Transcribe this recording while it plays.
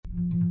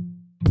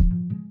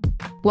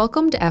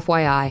Welcome to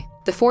FYI,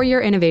 the 4-Year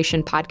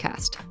Innovation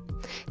Podcast.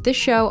 This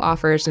show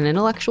offers an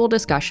intellectual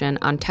discussion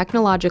on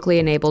technologically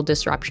enabled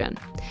disruption,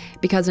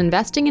 because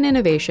investing in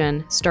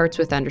innovation starts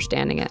with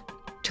understanding it.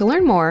 To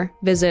learn more,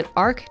 visit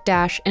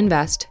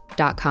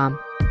arc-invest.com.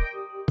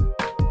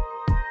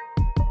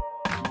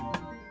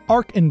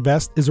 ARC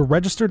Invest is a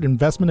registered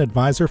investment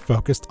advisor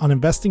focused on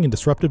investing in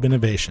disruptive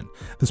innovation.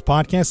 This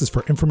podcast is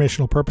for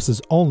informational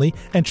purposes only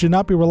and should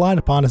not be relied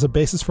upon as a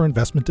basis for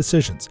investment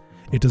decisions.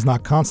 It does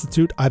not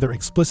constitute, either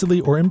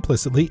explicitly or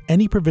implicitly,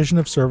 any provision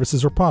of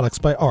services or products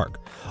by ARC.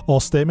 All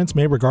statements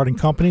made regarding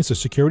companies or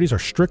securities are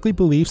strictly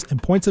beliefs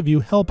and points of view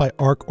held by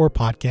ARC or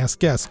podcast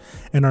guests,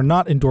 and are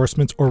not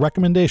endorsements or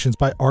recommendations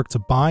by ARC to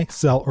buy,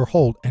 sell, or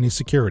hold any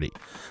security.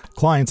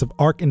 Clients of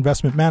ARC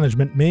Investment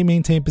Management may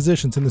maintain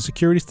positions in the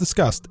securities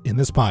discussed in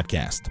this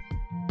podcast.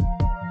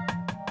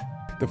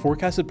 The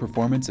forecasted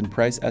performance and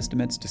price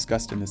estimates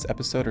discussed in this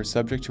episode are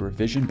subject to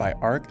revision by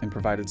ARC and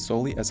provided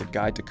solely as a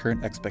guide to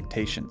current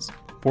expectations.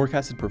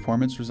 Forecasted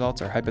performance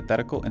results are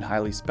hypothetical and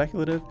highly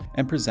speculative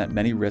and present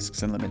many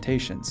risks and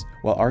limitations.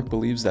 While ARC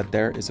believes that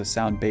there is a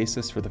sound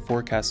basis for the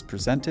forecasts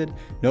presented,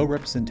 no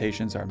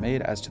representations are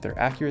made as to their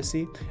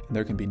accuracy, and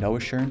there can be no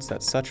assurance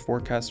that such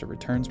forecasts or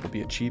returns will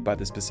be achieved by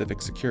the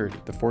specific security.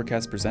 The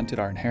forecasts presented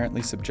are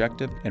inherently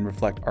subjective and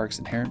reflect ARC's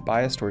inherent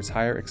bias towards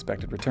higher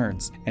expected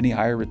returns. Any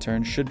higher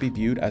returns should be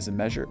viewed as a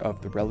measure of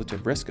the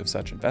relative risk of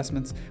such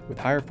investments, with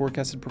higher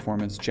forecasted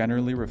performance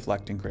generally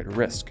reflecting greater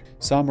risk.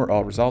 Some or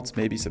all results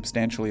may be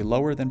substantially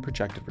lower than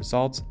projected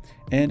results,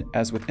 and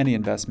as with any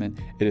investment,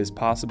 it is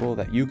possible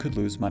that you could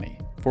lose money.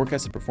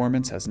 Forecasted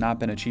performance has not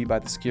been achieved by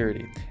the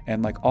security,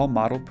 and like all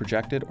modeled,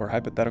 projected, or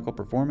hypothetical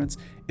performance,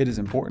 it is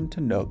important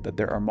to note that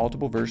there are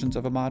multiple versions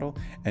of a model,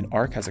 and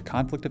ARC has a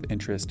conflict of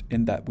interest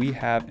in that we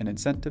have an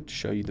incentive to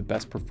show you the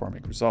best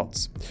performing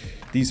results.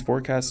 These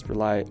forecasts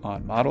rely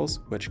on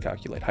models, which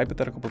calculate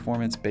hypothetical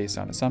performance based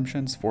on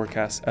assumptions,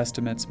 forecasts,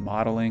 estimates,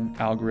 modeling,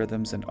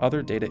 algorithms, and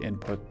other data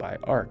input by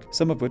ARC,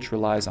 some of which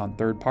relies on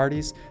third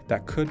parties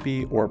that could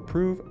be or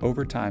prove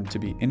over time to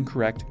be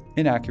incorrect,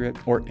 inaccurate,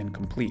 or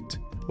incomplete.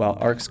 While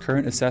ARC's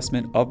current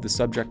assessment of the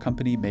subject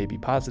company may be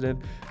positive,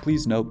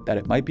 please note that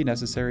it might be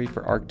necessary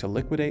for ARC to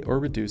liquidate or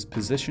reduce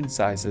position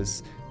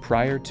sizes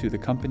prior to the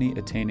company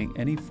attaining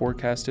any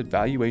forecasted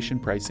valuation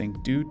pricing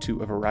due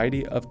to a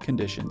variety of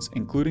conditions,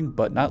 including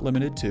but not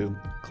limited to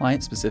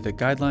client-specific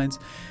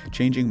guidelines,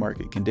 changing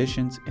market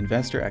conditions,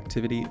 investor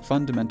activity,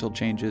 fundamental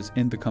changes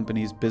in the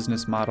company's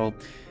business model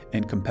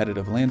and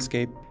competitive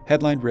landscape,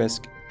 headline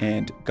risk,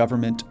 and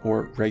government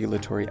or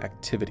regulatory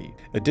activity.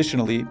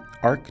 Additionally,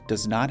 ARC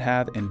does not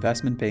have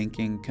investment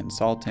banking,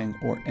 consulting,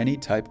 or any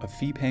type of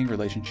fee-paying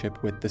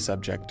relationship with the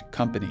subject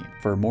company.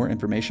 For more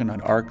information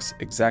on ARC's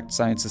Exact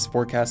Sciences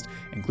forecast,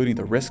 including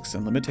the risks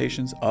and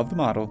limitations of the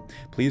model,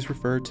 please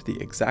refer to the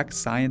Exact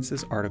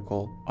Sciences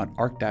article on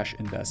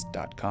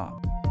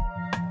arc-invest.com.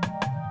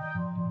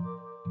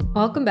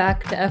 Welcome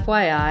back to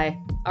FYI,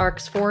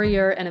 ARC's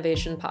 4-Year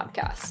Innovation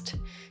Podcast.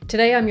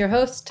 Today I'm your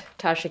host,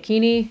 Tasha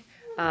Keeney,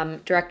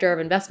 Director of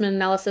Investment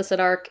Analysis at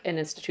ARC and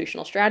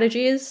Institutional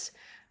Strategies.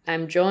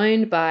 I'm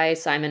joined by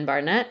Simon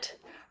Barnett,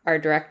 our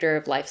Director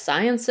of Life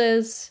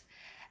Sciences,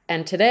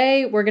 and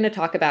today we're going to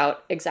talk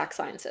about Exact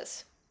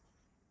Sciences.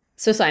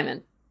 So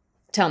Simon,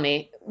 tell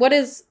me, what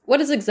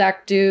does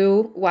Exact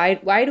do?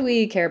 Why do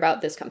we care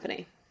about this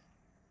company?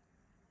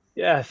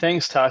 Yeah,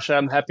 thanks, Tasha.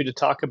 I'm happy to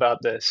talk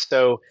about this.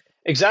 So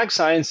Exact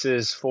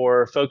Sciences,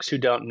 for folks who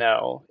don't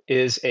know,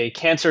 is a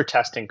cancer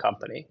testing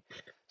company.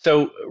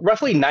 So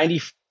roughly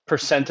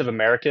 90% of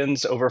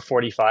Americans over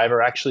 45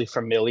 are actually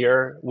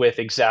familiar with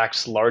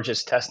Exact's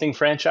largest testing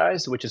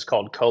franchise, which is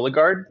called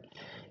Cologuard.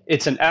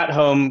 It's an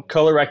at-home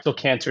colorectal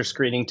cancer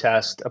screening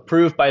test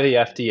approved by the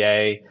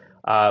FDA,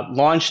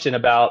 launched in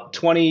about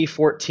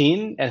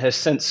 2014, and has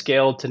since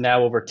scaled to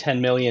now over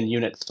 10 million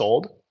units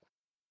sold.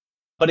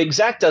 But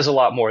Exact does a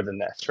lot more than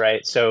this,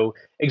 right? So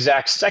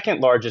Exact's second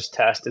largest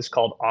test is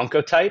called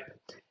Oncotype.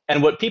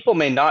 And what people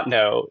may not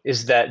know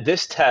is that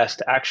this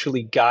test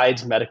actually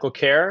guides medical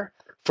care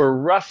for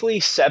roughly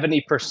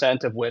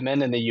 70% of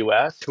women in the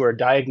US who are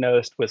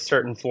diagnosed with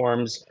certain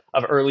forms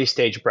of early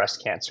stage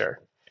breast cancer.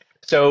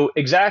 So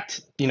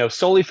Exact,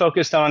 solely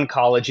focused on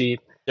oncology.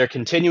 They're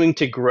continuing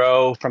to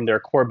grow from their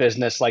core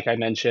business, like I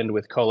mentioned,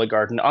 with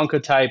Cologuard and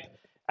Oncotype,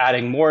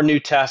 adding more new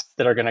tests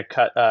that are going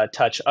to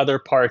touch other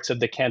parts of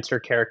the cancer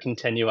care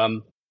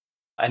continuum.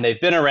 And they've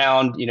been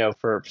around,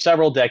 for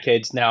several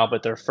decades now,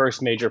 but their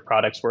first major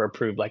products were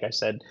approved, like I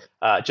said,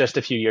 just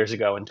a few years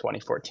ago in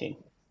 2014.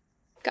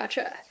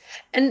 Gotcha.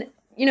 And,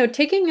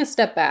 taking a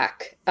step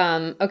back,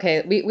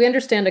 we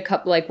understand a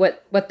couple,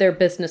 what their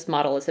business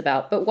model is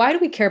about, but why do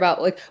we care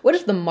about, what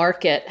is the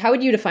market? How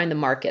would you define the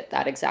market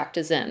that Exact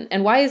is in?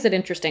 And why is it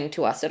interesting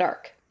to us at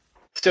ARC?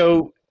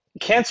 So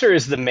cancer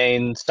is the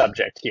main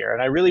subject here,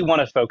 and I really want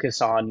to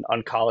focus on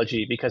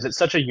oncology because it's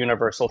such a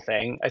universal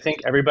thing. I think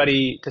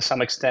everybody, to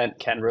some extent,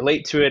 can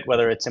relate to it,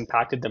 whether it's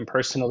impacted them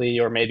personally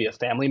or maybe a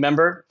family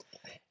member.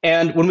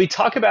 And when we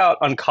talk about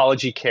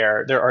oncology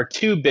care, there are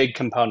two big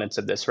components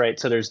of this, right?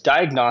 So there's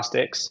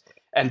diagnostics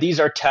And these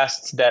are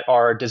tests that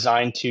are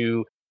designed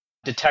to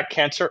detect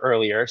cancer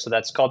earlier, so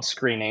that's called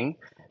screening,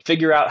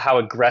 figure out how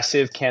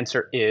aggressive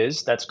cancer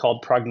is, that's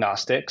called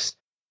prognostics,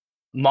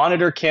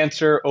 monitor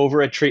cancer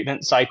over a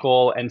treatment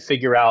cycle, and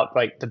figure out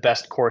like the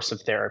best course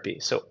of therapy.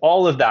 So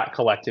all of that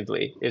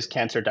collectively is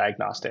cancer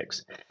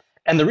diagnostics.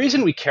 And the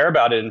reason we care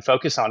about it and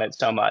focus on it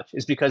so much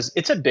is because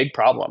it's a big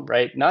problem,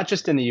 right? Not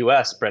just in the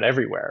US, but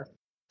everywhere.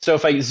 So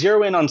if I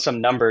zero in on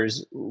some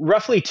numbers,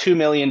 roughly 2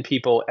 million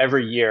people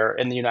every year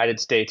in the United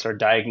States are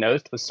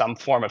diagnosed with some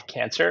form of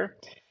cancer.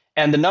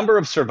 And the number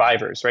of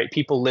survivors, right?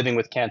 People living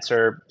with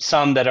cancer,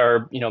 some that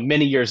are,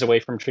 many years away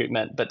from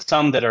treatment, but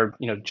some that are,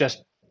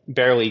 just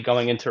barely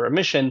going into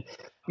remission,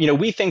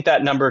 we think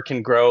that number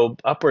can grow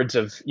upwards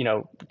of,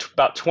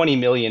 about 20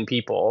 million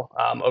people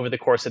over the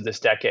course of this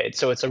decade.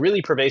 So it's a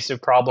really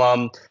pervasive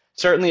problem,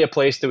 certainly a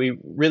place that we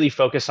really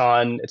focus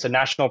on. It's a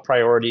national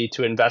priority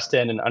to invest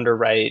in and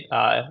underwrite,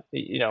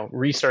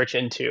 research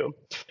into.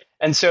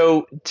 And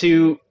so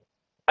to,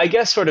 I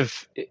guess, sort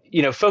of,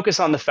 focus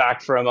on the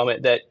fact for a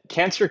moment that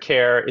cancer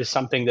care is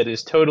something that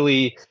is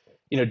totally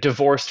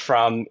divorced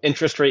from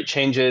interest rate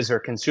changes or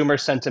consumer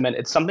sentiment.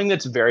 It's something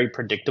that's very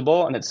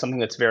predictable, and it's something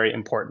that's very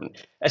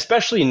important,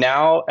 especially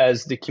now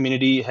as the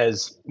community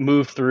has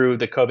moved through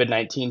the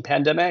COVID-19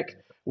 pandemic,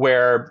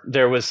 where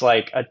there was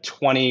like a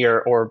 20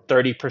 or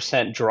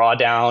 30%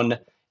 drawdown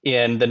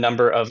in the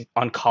number of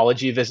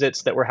oncology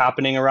visits that were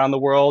happening around the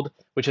world,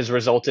 which has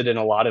resulted in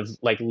a lot of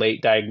like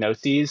late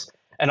diagnoses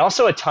and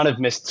also a ton of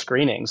missed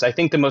screenings. I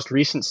think the most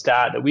recent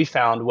stat that we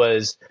found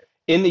was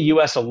in the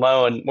US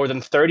alone, more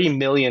than 30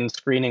 million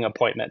screening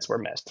appointments were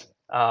missed,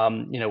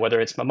 whether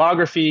it's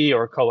mammography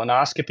or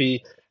colonoscopy,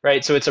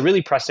 right? So it's a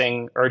really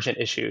pressing, urgent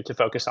issue to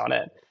focus on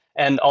it.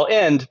 And I'll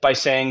end by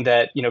saying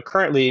that,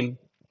 currently,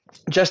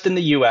 just in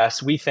the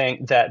US, we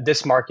think that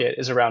this market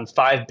is around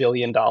 $5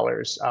 billion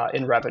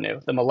in revenue,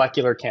 the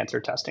molecular cancer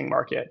testing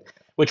market,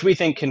 which we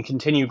think can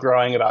continue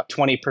growing about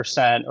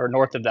 20% or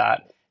north of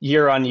that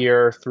year on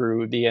year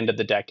through the end of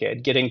the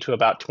decade, getting to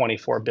about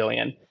 24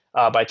 billion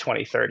by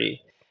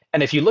 2030.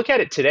 And if you look at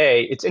it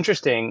today, it's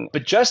interesting,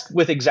 but just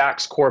with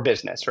Exact's core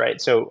business, right?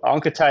 So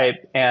Oncotype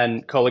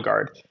and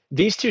Cologuard,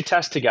 these two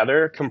tests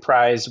together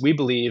comprise, we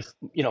believe,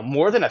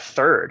 more than a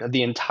third of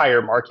the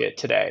entire market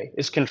today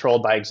is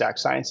controlled by Exact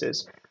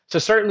Sciences. So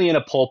certainly in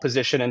a pole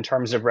position in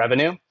terms of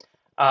revenue,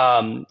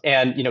 and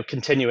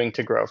continuing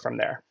to grow from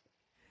there.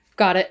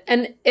 Got it.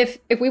 And if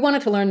we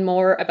wanted to learn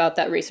more about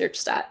that research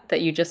stat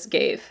that you just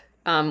gave,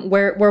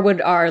 where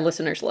would our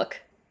listeners look?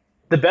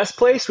 The best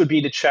place would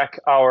be to check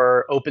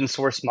our open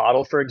source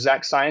model for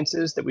Exact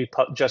Sciences that we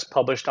just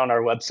published on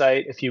our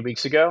website a few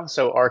weeks ago.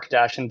 So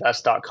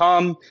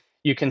arc-invest.com.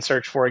 You can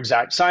search for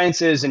Exact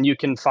Sciences and you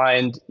can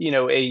find,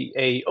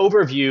 a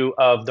overview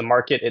of the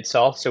market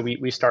itself. So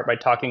we start by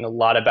talking a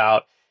lot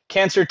about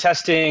cancer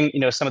testing,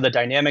 some of the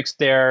dynamics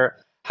there,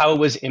 how it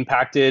was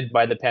impacted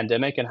by the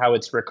pandemic and how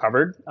it's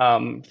recovered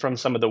from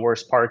some of the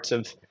worst parts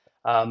of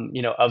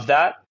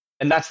that.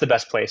 And that's the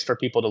best place for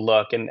people to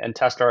look and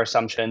test our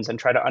assumptions and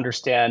try to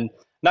understand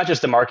not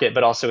just the market,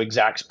 but also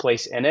Exact's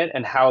place in it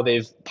and how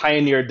they've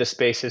pioneered the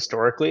space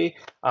historically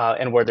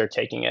and where they're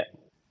taking it.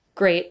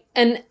 Great.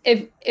 And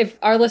if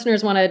our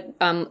listeners want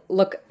to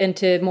look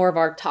into more of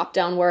our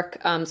top-down work,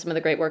 some of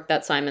the great work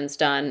that Simon's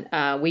done,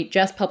 we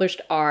just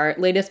published our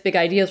latest Big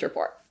Ideas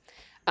report.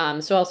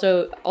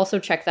 So also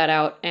check that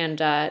out.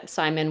 And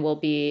Simon will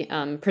be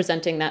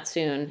presenting that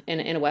soon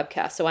in a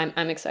webcast. So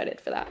I'm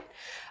excited for that.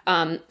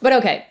 But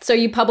okay, so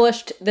you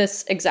published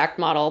this Exact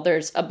model.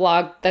 There's a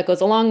blog that goes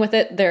along with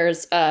it.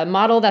 There's a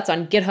model that's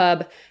on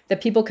GitHub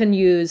that people can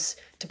use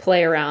to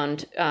play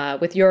around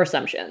with your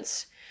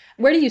assumptions.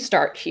 Where do you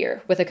start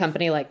here with a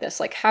company like this?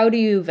 Like, how do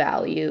you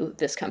value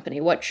this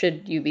company? What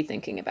should you be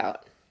thinking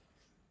about?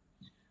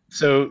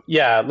 So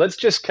yeah, let's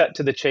just cut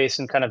to the chase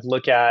and kind of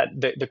look at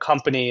the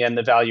company and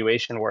the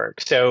valuation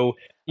work. So,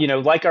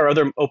 like our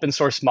other open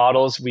source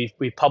models,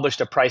 we've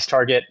published a price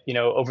target,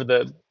 over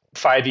the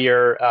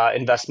 5-year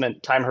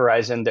investment time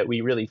horizon that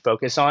we really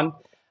focus on.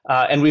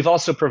 And we've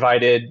also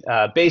provided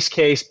base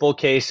case, bull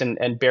case,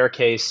 and bear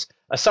case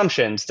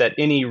assumptions that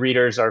any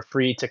readers are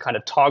free to kind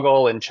of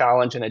toggle and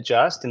challenge and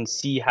adjust and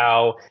see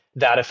how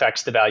that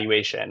affects the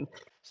valuation.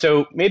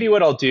 So maybe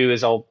what I'll do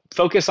is I'll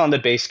focus on the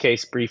base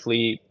case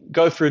briefly,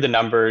 go through the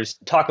numbers,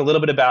 talk a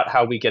little bit about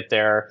how we get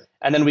there,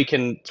 and then we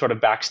can sort of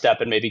backstep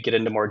and maybe get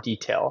into more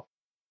detail.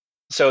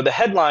 So the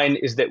headline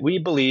is that we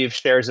believe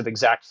shares of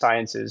Exact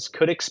Sciences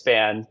could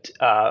expand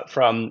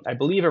from, I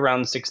believe,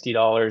 around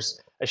 $60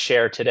 a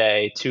share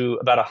today to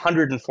about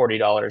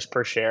 $140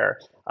 per share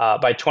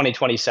by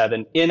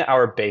 2027 in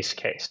our base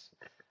case.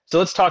 So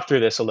let's talk through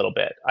this a little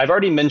bit. I've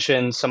already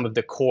mentioned some of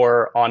the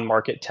core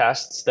on-market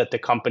tests that the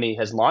company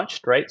has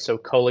launched, right? So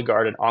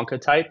Cologuard and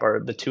Oncotype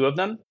are the two of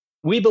them.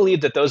 We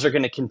believe that those are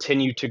going to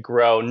continue to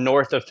grow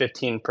north of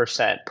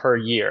 15% per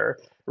year,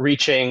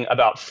 reaching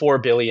about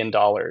 $4 billion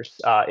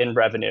in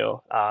revenue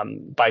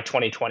by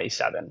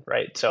 2027,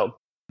 right? So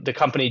the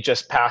company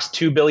just passed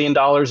 $2 billion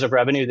of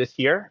revenue this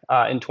year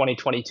in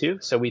 2022.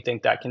 So we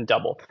think that can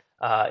double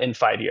in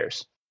 5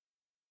 years.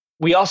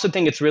 We also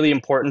think it's really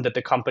important that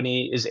the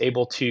company is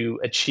able to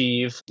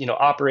achieve,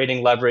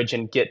 operating leverage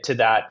and get to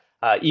that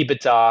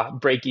EBITDA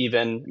break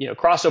even,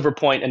 crossover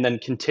point, and then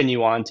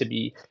continue on to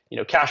be,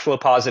 cash flow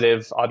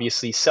positive,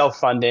 obviously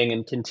self-funding,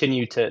 and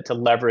continue to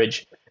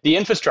leverage the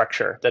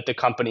infrastructure that the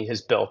company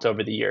has built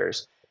over the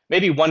years.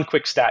 Maybe one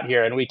quick stat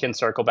here, and we can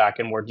circle back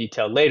in more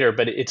detail later,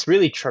 but it's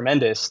really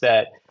tremendous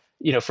that,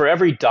 for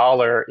every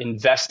dollar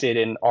invested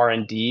in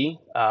R&D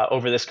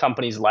over this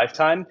company's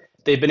lifetime,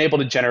 they've been able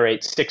to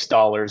generate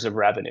 $6 of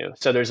revenue.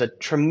 So there's a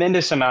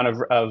tremendous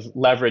amount of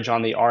leverage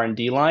on the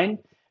R&D line.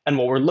 And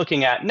what we're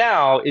looking at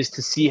now is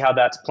to see how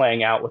that's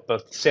playing out with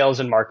both sales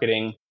and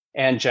marketing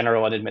and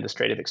general and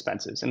administrative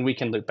expenses. And we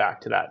can loop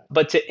back to that.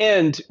 But to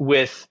end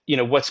with,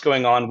 what's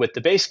going on with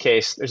the base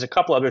case, there's a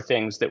couple other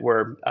things that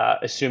we're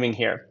assuming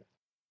here.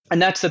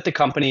 And that's that the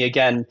company,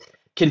 again,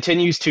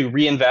 continues to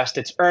reinvest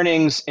its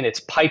earnings in its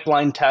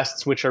pipeline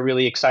tests, which are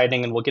really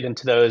exciting. And we'll get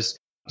into those,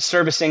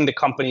 servicing the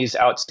company's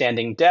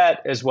outstanding debt,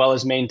 as well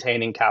as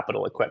maintaining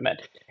capital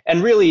equipment.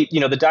 And really,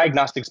 the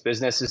diagnostics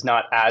business is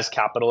not as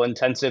capital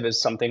intensive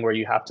as something where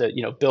you have to,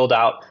 build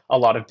out a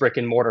lot of brick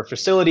and mortar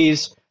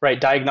facilities,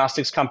 right?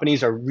 Diagnostics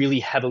companies are really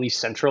heavily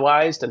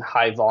centralized and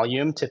high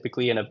volume,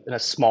 typically in a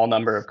small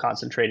number of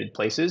concentrated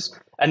places.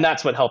 And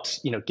that's what helps,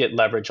 get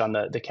leverage on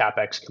the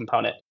CapEx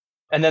component.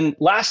 And then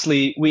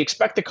lastly, we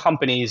expect the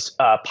company's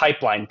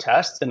pipeline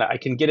tests, and I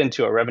can get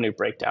into a revenue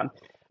breakdown,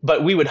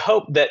 but we would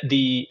hope that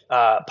the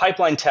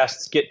pipeline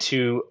tests get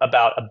to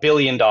about $1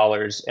 billion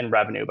in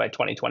revenue by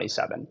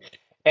 2027.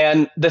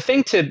 And the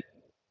thing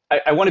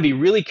I want to be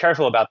really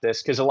careful about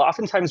this, because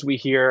oftentimes we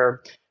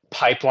hear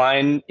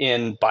pipeline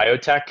in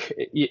biotech,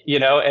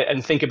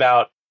 and think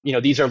about,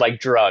 these are like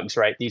drugs,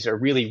 right? These are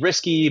really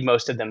risky.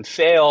 Most of them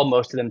fail.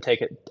 Most of them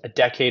take a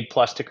decade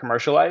plus to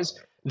commercialize.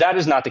 That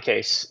is not the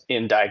case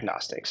in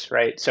diagnostics,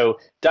 right? So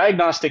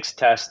diagnostics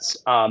tests,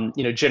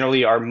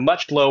 generally are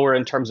much lower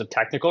in terms of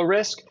technical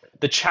risk.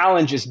 The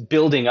challenge is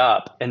building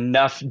up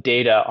enough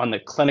data on the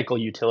clinical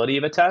utility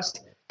of a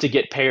test to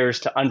get payers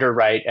to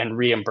underwrite and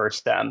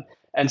reimburse them.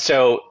 And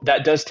so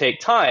that does take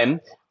time,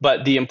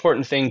 but the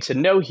important thing to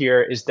know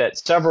here is that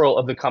several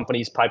of the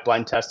company's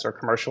pipeline tests are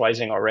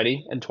commercializing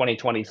already in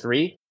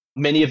 2023.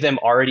 Many of them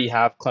already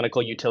have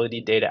clinical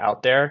utility data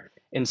out there.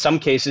 In some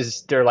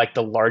cases, they're like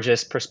the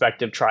largest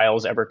prospective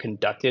trials ever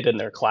conducted in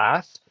their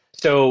class.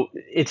 So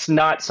it's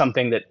not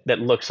something that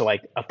looks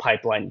like a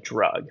pipeline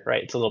drug,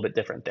 right? It's a little bit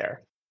different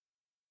there.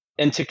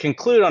 And to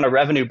conclude on a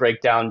revenue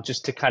breakdown,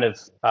 just to kind of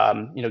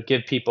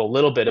give people a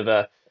little bit of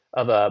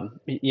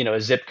a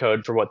zip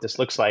code for what this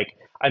looks like.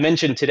 I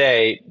mentioned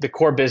today the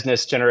core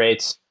business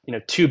generates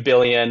 $2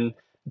 billion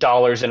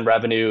in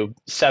revenue,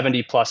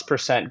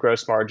 70+%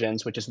 gross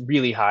margins, which is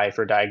really high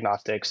for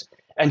diagnostics.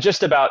 And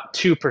just about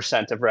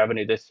 2% of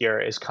revenue this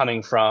year is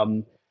coming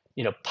from,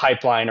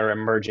 pipeline or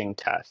emerging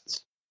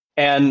tests.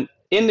 And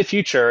in the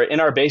future, in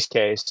our base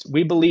case,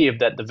 we believe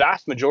that the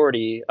vast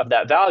majority of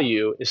that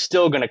value is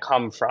still going to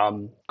come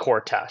from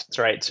core tests,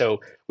 right? So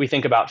we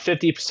think about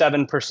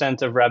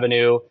 57% of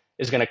revenue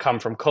is going to come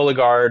from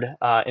Cologuard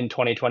in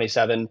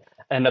 2027.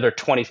 Another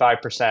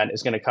 25%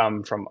 is going to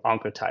come from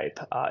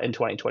Oncotype in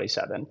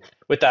 2027,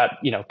 with that,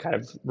 kind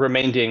of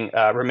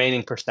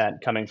remaining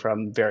percent coming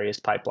from various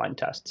pipeline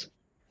tests.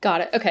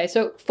 Got it. Okay,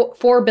 so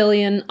 $4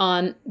 billion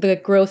on the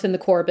growth in the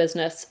core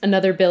business,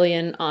 another $1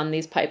 billion on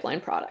these pipeline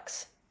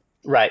products.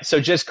 Right. So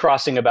just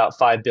crossing about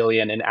 $5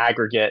 billion in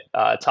aggregate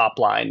top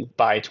line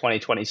by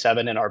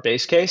 2027 in our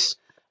base case.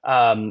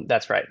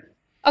 That's right.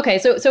 Okay,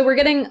 so we're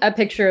getting a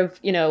picture of,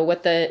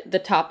 what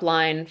the top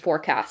line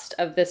forecast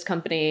of this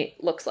company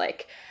looks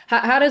like.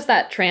 How does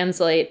that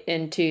translate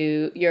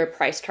into your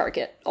price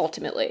target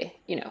ultimately?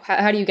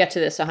 How do you get to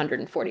this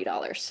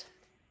 $140?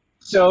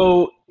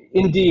 So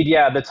indeed,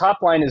 yeah, the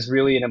top line is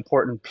really an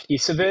important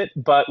piece of it.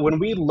 But when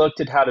we looked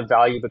at how to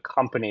value the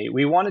company,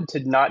 we wanted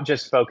to not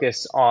just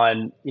focus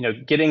on,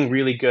 getting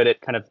really good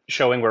at kind of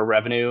showing where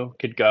revenue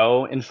could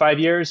go in 5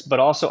 years, but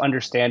also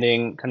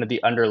understanding kind of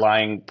the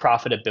underlying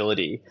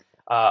profitability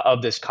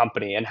of this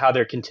company and how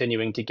they're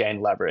continuing to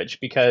gain leverage.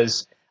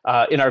 Because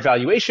in our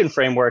valuation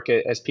framework,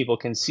 as people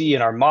can see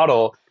in our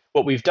model,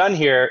 what we've done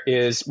here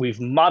is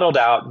we've modeled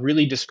out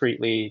really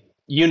discretely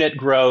unit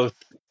growth,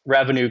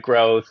 revenue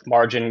growth,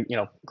 margin,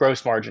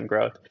 gross margin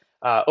growth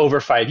over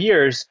 5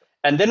 years.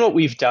 And then what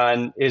we've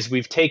done is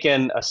we've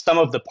taken a sum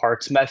of the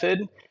parts method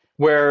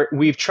where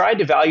we've tried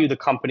to value the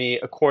company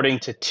according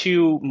to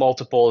two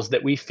multiples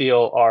that we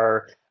feel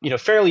are,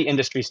 fairly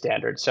industry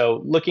standard.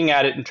 So looking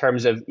at it in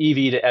terms of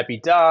EV to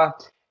EBITDA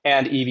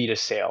and EV to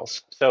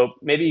sales. So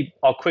maybe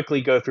I'll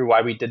quickly go through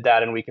why we did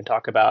that, and we can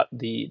talk about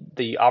the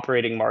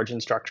operating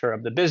margin structure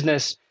of the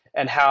business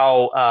and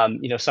how,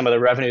 some of the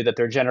revenue that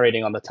they're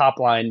generating on the top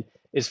line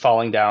is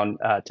falling down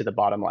to the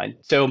bottom line.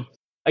 So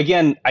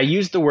again, I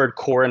use the word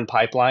core and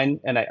pipeline.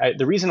 And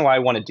the reason why I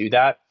want to do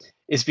that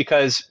is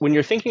because when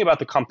you're thinking about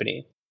the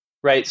company,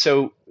 right?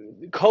 So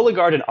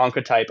Cologuard and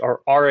Oncotype are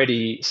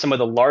already some of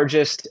the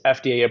largest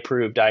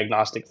FDA-approved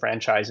diagnostic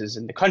franchises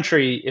in the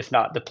country, if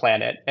not the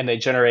planet. And they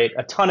generate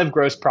a ton of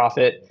gross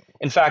profit.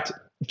 In fact,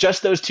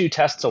 just those two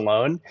tests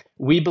alone,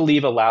 we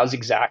believe allows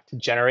Exact to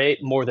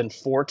generate more than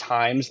 4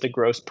 times the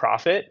gross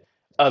profit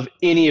of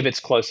any of its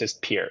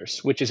closest peers,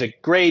 which is a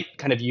great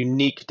kind of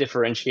unique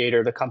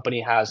differentiator the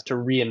company has to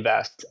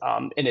reinvest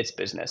in its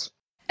business.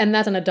 And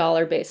that's on a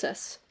dollar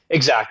basis.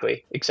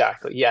 Exactly,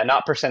 exactly. Yeah,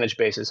 not percentage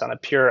basis, on a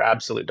pure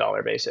absolute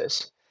dollar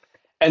basis.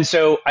 And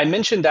so I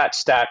mentioned that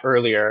stat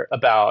earlier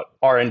about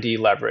R&D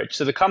leverage.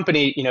 So the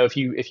company, if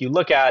you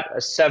look at a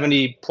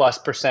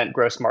 70+%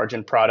 gross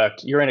margin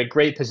product, you're in a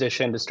great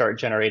position to start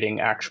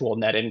generating actual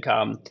net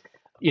income.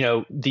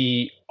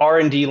 The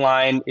R&D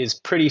line is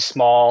pretty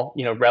small,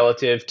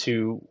 relative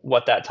to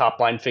what that top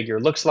line figure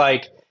looks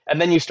like.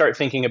 And then you start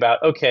thinking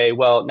about, okay,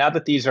 well, now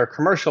that these are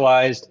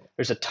commercialized,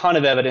 there's a ton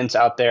of evidence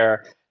out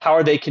there. How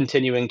are they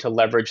continuing to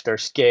leverage their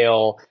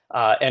scale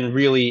and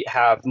really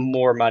have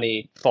more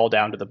money fall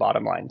down to the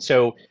bottom line?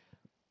 So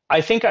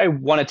I think I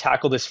want to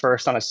tackle this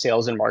first on a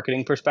sales and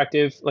marketing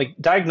perspective. Like,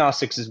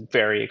 diagnostics is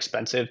very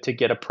expensive to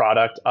get a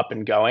product up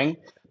and going.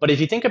 But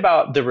if you think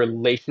about the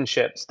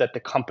relationships that the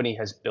company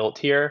has built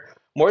here,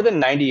 more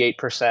than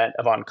 98%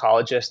 of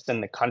oncologists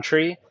in the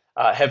country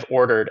have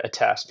ordered a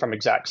test from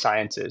Exact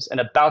Sciences. And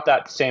about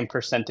that same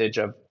percentage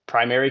of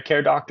primary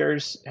care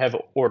doctors have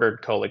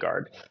ordered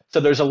Cologuard.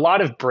 So there's a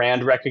lot of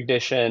brand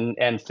recognition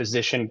and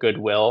physician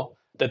goodwill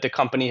that the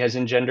company has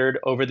engendered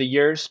over the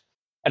years.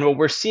 And what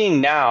we're seeing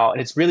now, and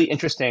it's really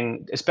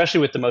interesting, especially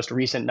with the most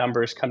recent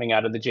numbers coming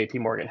out of the JP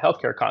Morgan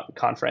Healthcare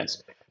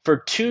Conference, for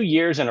 2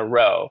 years in a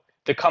row,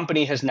 the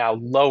company has now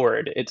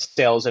lowered its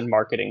sales and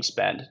marketing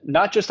spend,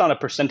 not just on a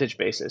percentage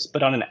basis,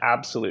 but on an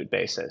absolute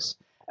basis.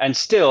 And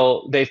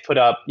still, they've put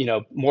up,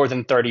 more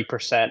than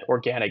 30%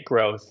 organic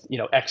growth,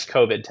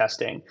 ex-COVID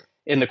testing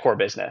in the core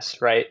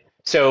business, right?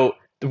 So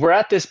we're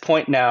at this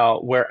point now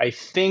where I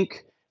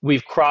think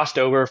we've crossed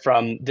over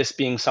from this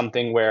being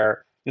something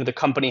where the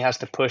company has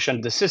to push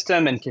under the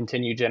system and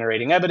continue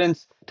generating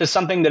evidence to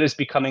something that is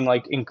becoming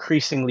like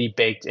increasingly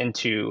baked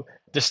into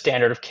the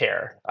standard of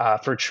care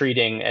for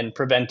treating and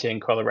preventing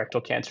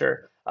colorectal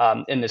cancer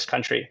in this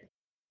country.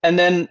 And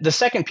then the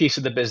second piece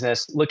of the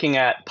business, looking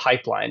at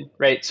pipeline,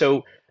 right?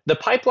 So the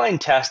pipeline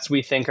tests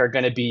we think are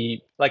going to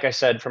be, like I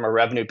said, from a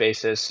revenue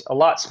basis, a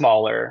lot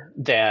smaller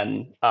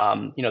than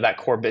that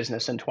core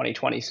business in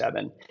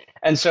 2027.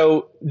 And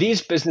so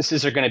these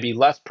businesses are going to be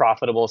less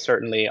profitable,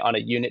 certainly on a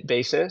unit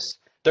basis.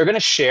 They're going to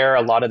share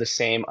a lot of the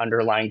same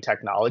underlying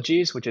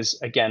technologies, which is,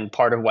 again,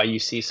 part of why you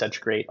see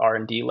such great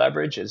R&D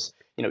leverage is,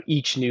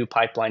 each new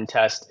pipeline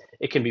test,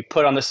 it can be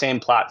put on the same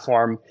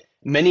platform.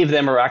 Many of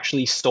them are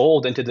actually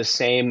sold into the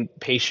same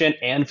patient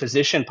and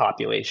physician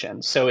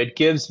population. So it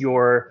gives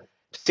your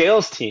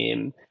sales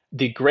team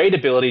the great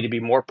ability to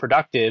be more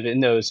productive in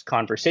those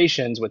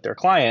conversations with their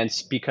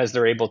clients because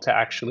they're able to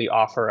actually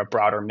offer a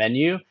broader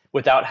menu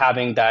without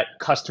having that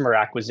customer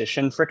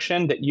acquisition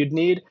friction that you'd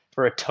need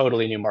for a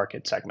totally new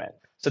market segment.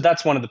 So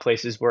that's one of the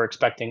places we're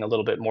expecting a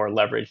little bit more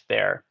leverage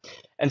there.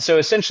 And so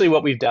essentially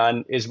what we've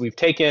done is we've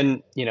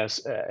taken,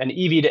 an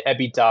EV to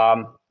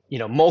EBITDA,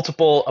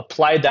 multiple,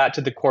 applied that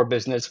to the core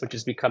business, which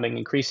is becoming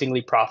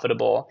increasingly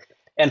profitable.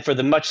 And for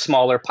the much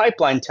smaller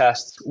pipeline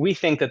tests, we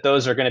think that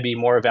those are going to be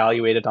more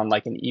evaluated on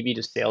like an EV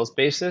to sales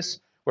basis,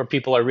 where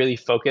people are really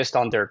focused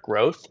on their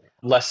growth,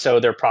 less so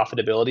their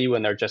profitability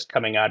when they're just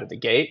coming out of the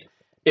gate.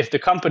 If the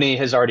company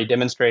has already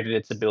demonstrated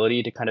its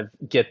ability to kind of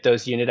get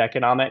those unit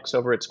economics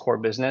over its core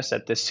business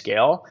at this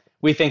scale,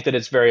 we think that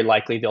it's very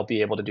likely they'll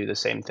be able to do the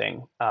same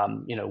thing,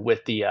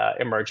 with the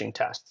emerging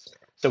tests.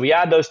 So we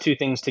add those two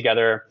things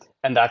together,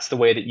 and that's the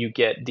way that you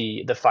get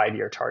the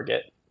 5-year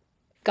target.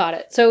 Got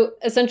it. So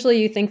essentially,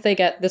 you think they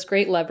get this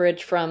great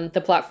leverage from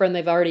the platform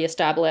they've already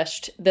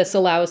established. This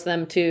allows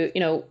them to,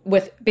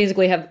 with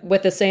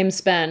the same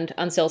spend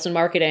on sales and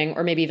marketing,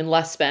 or maybe even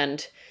less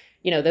spend,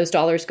 those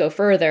dollars go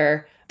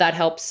further. That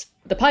helps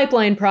the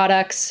pipeline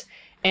products,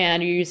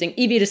 and you're using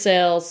EV to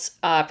sales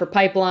for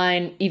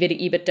pipeline, EV to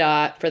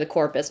EBITDA for the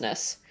core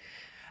business.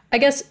 I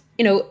guess,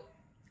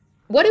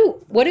 what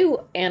do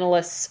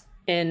analysts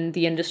in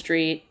the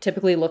industry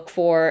typically look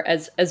for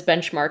as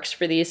benchmarks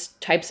for these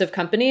types of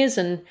companies,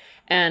 and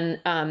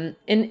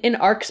in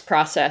ARC's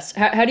process,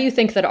 how do you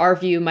think that our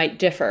view might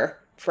differ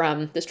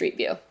from the street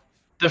view?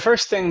 The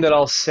first thing that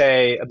I'll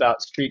say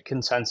about street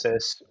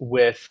consensus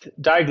with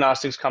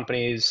diagnostics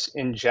companies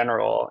in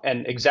general,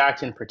 and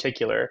Exact in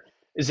particular,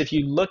 is if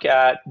you look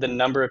at the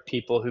number of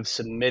people who've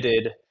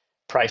submitted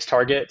price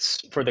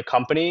targets for the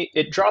company,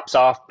 it drops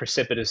off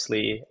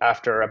precipitously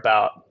after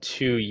about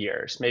 2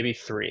 years, maybe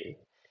 3.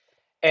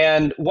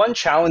 And one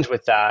challenge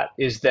with that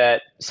is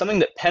that something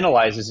that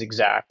penalizes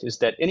Exact is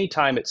that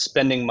anytime it's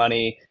spending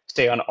money,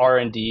 say on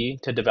R&D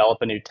to develop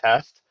a new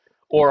test,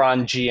 or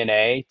on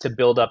G&A to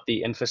build up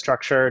the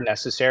infrastructure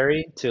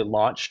necessary to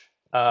launch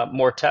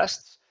more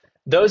tests,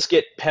 those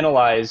get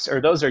penalized, or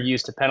those are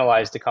used to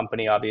penalize the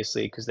company,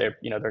 obviously, because they're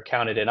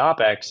counted in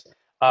OpEx.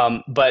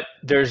 But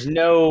there's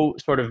no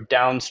sort of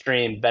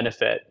downstream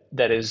benefit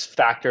that is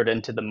factored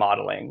into the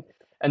modeling.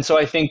 And so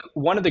I think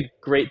one of the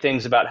great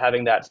things about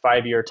having that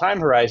 5-year time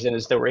horizon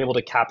is that we're able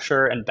to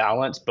capture and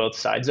balance both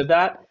sides of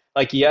that.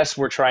 like, yes,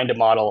 we're trying to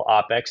model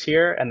OpEx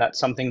here, and that's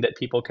something that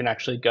people can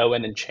actually go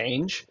in and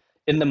change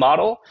in the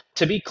model.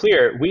 To be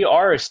clear, we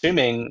are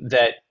assuming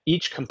that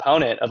each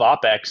component of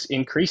OpEx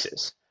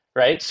increases,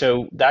 right?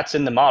 So that's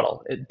in the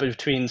model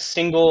between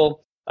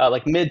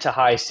like mid to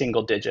high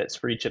single digits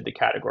for each of the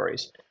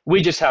categories.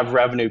 We just have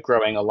revenue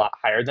growing a lot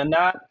higher than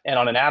that. And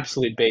on an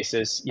absolute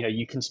basis,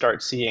 you can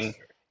start seeing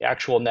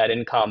actual net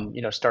income,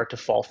 start to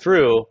fall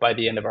through by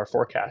the end of our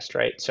forecast,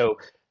 right? So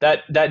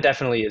that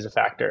definitely is a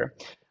factor.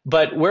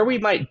 But where we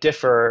might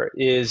differ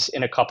is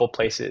in a couple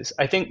places.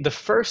 I think the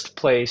first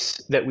place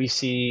that we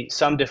see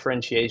some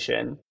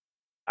differentiation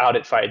out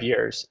at 5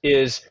 years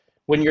is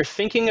when you're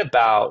thinking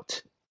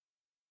about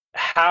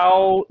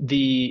how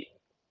the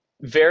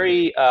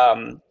very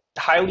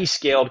highly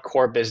scaled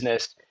core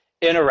business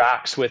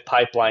interacts with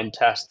pipeline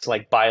tests,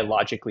 like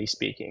biologically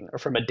speaking, or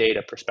from a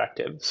data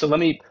perspective. So let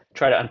me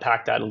try to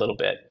unpack that a little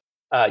bit,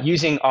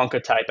 using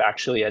Oncotype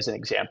actually as an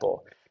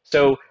example.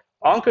 So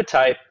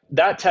Oncotype,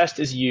 that test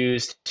is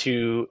used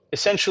to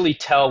essentially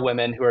tell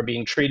women who are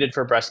being treated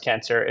for breast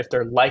cancer if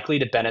they're likely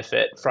to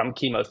benefit from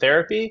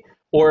chemotherapy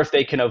or if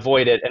they can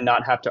avoid it and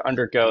not have to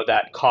undergo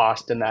that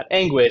cost and that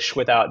anguish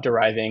without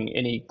deriving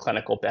any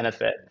clinical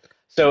benefit.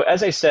 So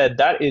as I said,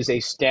 that is a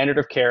standard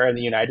of care in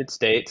the United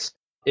States.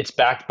 It's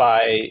backed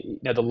by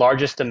the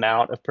largest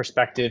amount of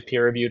prospective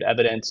peer-reviewed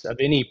evidence of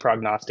any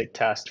prognostic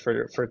test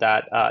for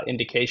that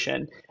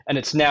indication, and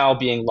it's now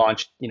being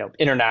launched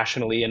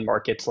internationally in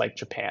markets like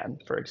Japan,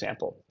 for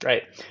example,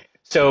 right?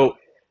 So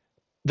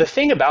the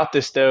thing about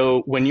this,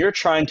 though, when you're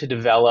trying to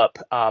develop,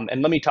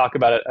 and let me talk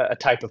about a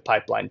type of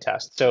pipeline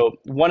test. So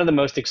one of the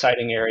most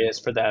exciting areas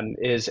for them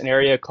is an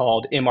area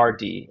called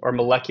MRD, or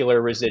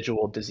molecular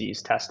residual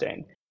disease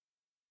testing.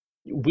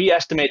 We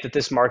estimate that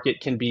this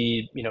market can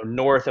be,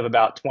 north of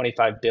about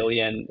 25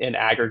 billion in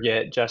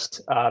aggregate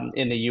just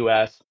in the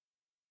U.S.,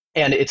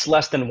 and it's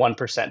less than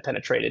 1%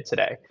 penetrated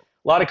today.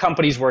 A lot of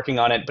companies working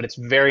on it, but it's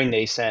very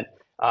nascent,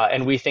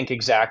 and we think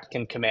Exact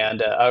can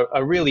command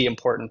a really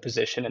important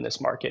position in this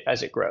market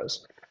as it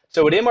grows.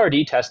 So what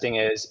MRD testing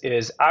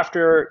is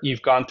after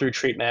you've gone through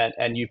treatment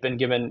and you've been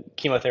given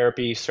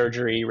chemotherapy,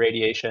 surgery,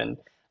 radiation,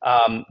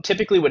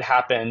 typically what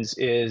happens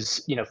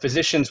is,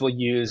 physicians will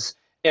use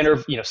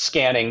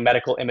scanning,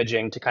 medical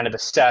imaging to kind of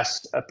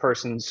assess a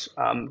person's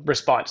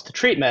response to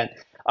treatment,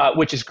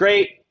 which is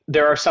great.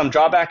 There are some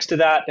drawbacks to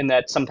that, in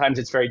that sometimes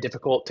it's very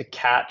difficult to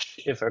catch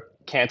if a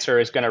cancer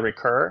is going to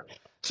recur.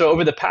 So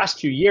over the past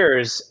few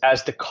years,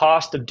 as the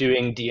cost of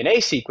doing DNA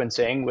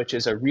sequencing, which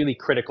is a really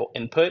critical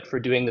input for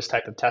doing this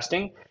type of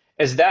testing,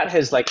 as that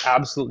has like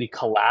absolutely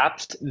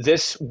collapsed,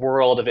 this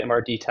world of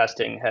MRD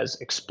testing has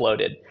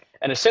exploded.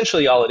 And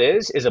essentially all it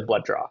is a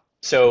blood draw.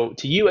 So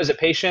to you as a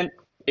patient,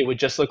 it would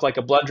just look like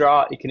a blood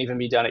draw. It can even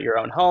be done at your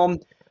own home.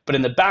 But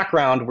in the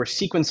background, we're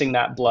sequencing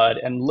that blood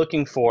and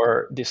looking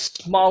for the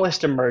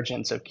smallest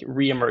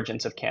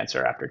reemergence of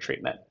cancer after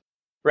treatment,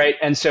 right?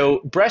 And so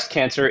breast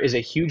cancer is a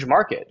huge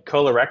market.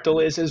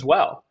 Colorectal is as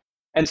well.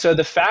 And so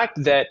the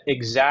fact that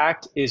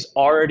Exact is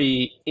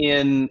already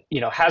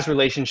has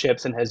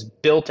relationships and has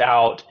built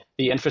out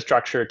the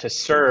infrastructure to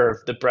serve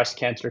the breast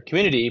cancer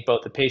community,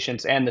 both the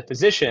patients and the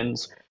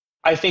physicians,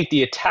 I think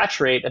the attach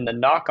rate and the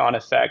knock-on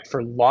effect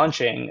for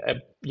launching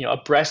a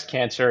breast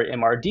cancer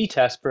MRD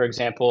test, for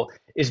example,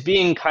 is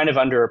being kind of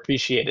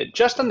underappreciated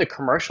just on the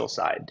commercial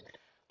side.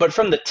 But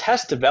from the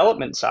test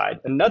development side,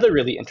 another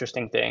really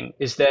interesting thing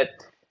is that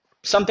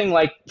something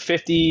like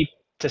 50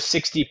 to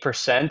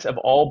 60% of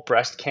all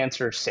breast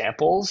cancer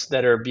samples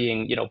that are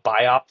being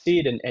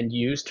biopsied and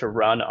used to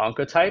run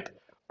Oncotype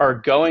are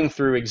going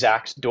through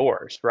Exact's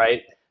doors,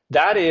 right?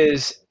 That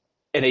is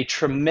a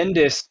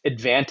tremendous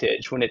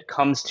advantage when it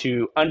comes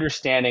to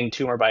understanding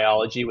tumor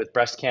biology with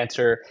breast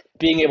cancer,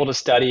 being able to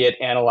study it,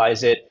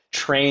 analyze it,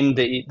 train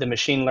the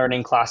machine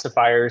learning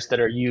classifiers that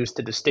are used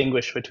to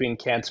distinguish between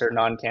cancer,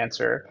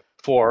 non-cancer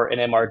for an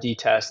MRD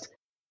test.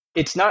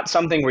 It's not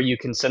something where you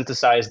can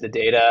synthesize the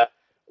data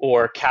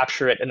or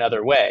capture it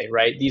another way,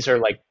 right? These are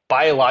like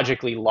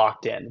biologically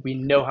locked in. We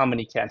know how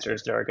many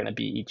cancers there are going to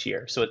be each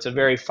year. So it's a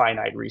very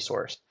finite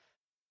resource.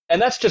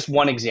 And that's just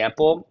one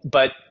example,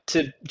 but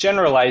to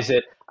generalize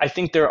it, I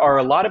think there are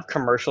a lot of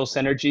commercial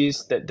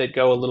synergies that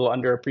go a little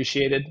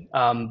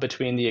underappreciated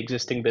between the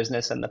existing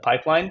business and the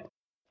pipeline.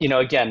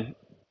 Again,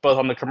 both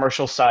on the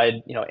commercial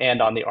side,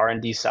 and on the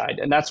R&D side.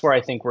 And that's where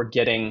I think we're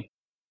getting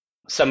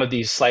some of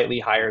these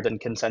slightly higher than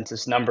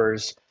consensus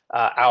numbers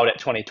out at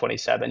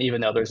 2027,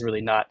 even though there's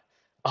really not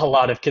a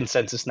lot of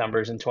consensus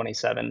numbers in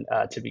 27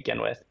 to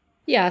begin with.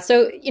 Yeah,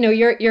 so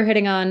you're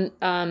hitting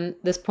on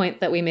this point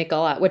that we make a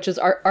lot, which is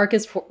ARC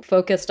is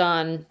focused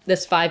on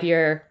this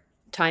 5-year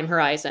time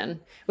horizon,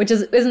 which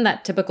isn't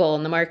that typical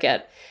in the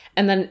market.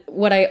 And then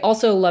what I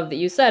also love that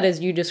you said is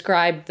you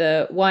described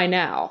the why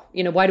now.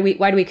 Why do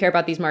we care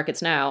about these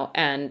markets now?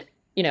 And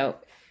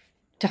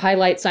to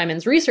highlight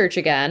Simon's research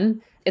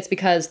again, it's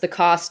because the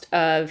cost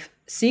of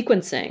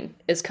sequencing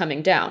is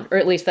coming down, or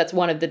at least that's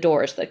one of the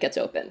doors that gets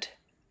opened.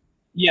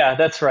 Yeah,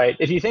 that's right.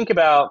 If you think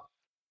about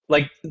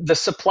like the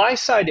supply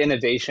side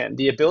innovation,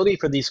 the ability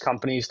for these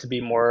companies to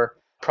be more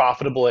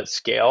profitable at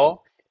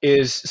scale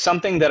is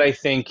something that I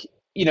think,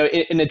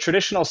 in a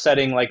traditional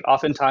setting, like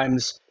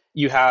oftentimes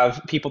you have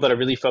people that are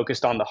really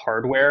focused on the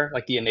hardware,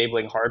 like the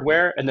enabling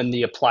hardware, and then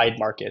the applied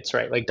markets,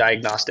 right? Like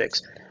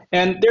diagnostics.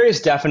 And there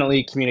is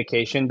definitely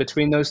communication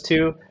between those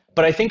two,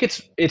 but I think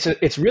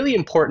it's really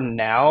important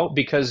now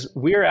because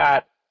we're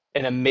at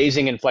an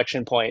amazing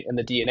inflection point in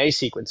the DNA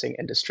sequencing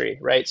industry,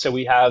 right? So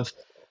we have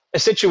a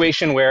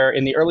situation where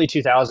in the early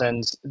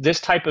 2000s, this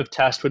type of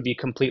test would be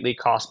completely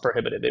cost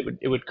prohibitive.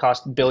 It would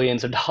cost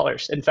billions of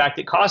dollars. In fact,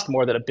 it cost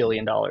more than $1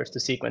 billion to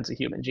sequence a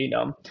human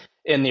genome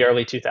in the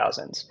early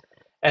 2000s.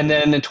 And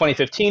then in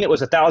 2015, it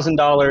was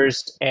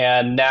 $1,000,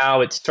 and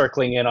now it's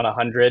circling in on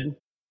 100,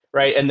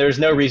 right? And there's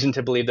no reason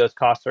to believe those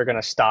costs are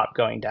going to stop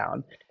going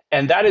down.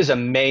 And that is a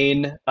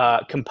main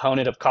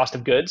component of cost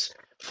of goods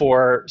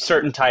for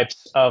certain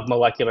types of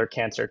molecular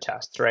cancer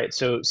tests, right?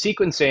 So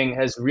sequencing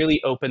has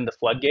really opened the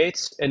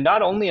floodgates, and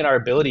not only in our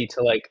ability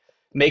to like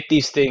make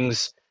these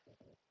things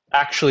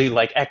actually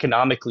like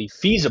economically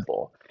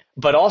feasible,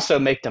 but also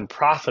make them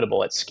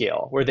profitable at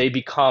scale, where they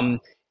become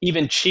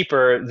even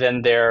cheaper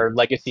than their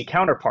legacy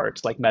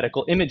counterparts like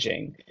medical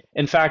imaging.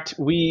 In fact,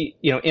 we,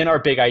 in our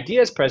big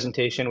ideas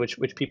presentation, which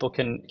people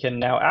can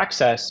now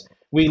access,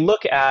 we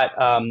look at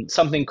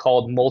something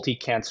called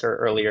multi-cancer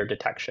earlier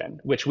detection,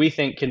 which we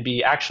think can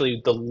be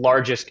actually the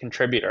largest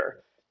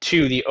contributor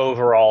to the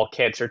overall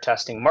cancer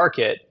testing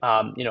market,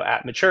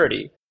 at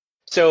maturity.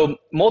 So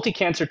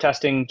multi-cancer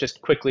testing,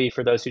 just quickly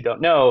for those who don't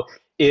know,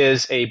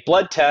 is a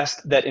blood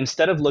test that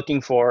instead of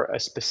looking for a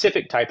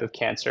specific type of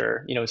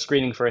cancer,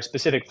 screening for a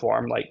specific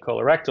form like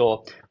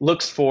colorectal,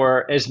 looks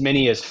for as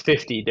many as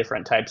 50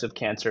 different types of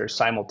cancers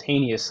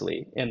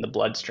simultaneously in the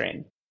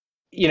bloodstream.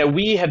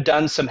 We have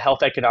done some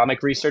health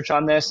economic research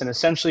on this, and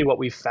essentially what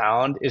we've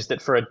found is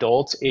that for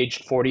adults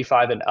aged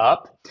 45 and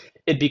up,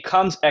 it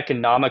becomes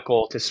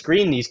economical to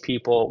screen these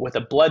people with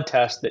a blood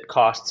test that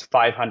costs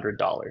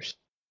 $500,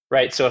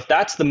 right? So if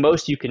that's the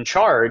most you can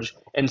charge,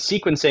 and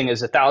sequencing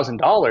is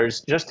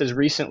 $1,000 just as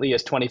recently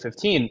as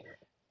 2015,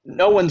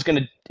 no one's going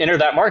to enter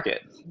that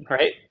market,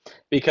 right?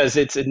 Because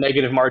it's a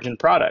negative margin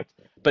product.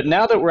 But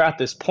now that we're at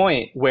this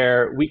point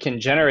where we can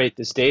generate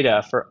this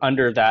data for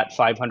under that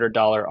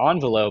 $500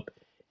 envelope,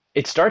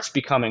 it starts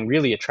becoming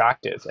really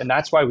attractive. And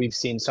that's why we've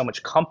seen so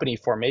much company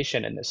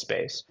formation in this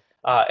space.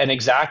 And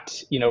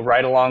Exact,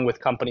 right along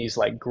with companies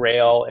like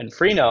Grail and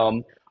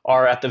Freenome,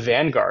 are at the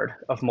vanguard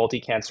of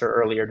multi-cancer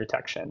earlier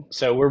detection.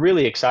 So we're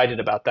really excited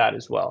about that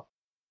as well.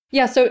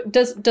 Yeah. So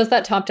does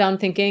that top-down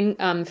thinking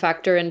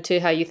factor into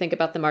how you think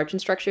about the margin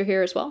structure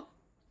here as well?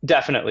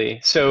 Definitely.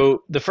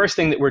 So the first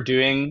thing that we're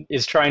doing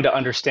is trying to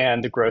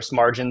understand the gross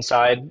margin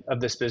side of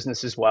this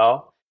business as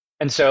well.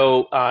 And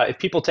so if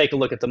people take a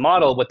look at the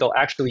model, what they'll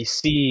actually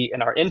see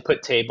in our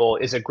input table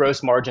is a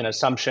gross margin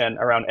assumption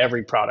around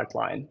every product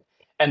line.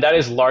 And that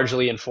is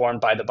largely informed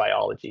by the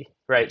biology,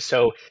 right?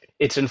 So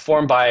it's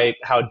informed by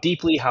how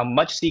deeply, how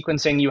much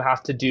sequencing you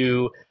have to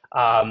do,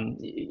 how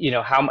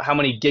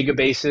many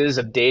gigabases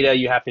of data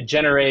you have to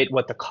generate,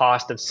 what the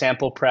cost of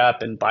sample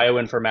prep and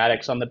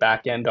bioinformatics on the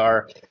back end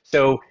are.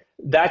 So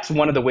that's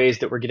one of the ways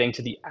that we're getting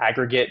to the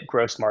aggregate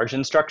gross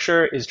margin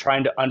structure, is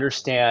trying to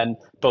understand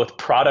both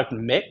product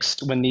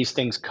mix when these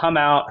things come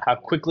out, how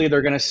quickly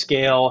they're going to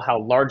scale,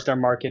 how large their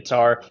markets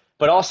are,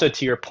 but also,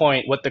 to your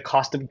point, what the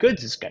cost of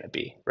goods is going to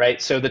be, right?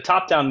 So the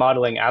top-down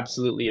modeling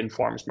absolutely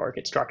informs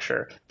market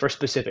structure for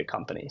specific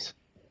companies.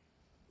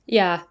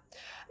 Yeah.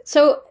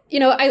 So,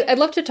 I'd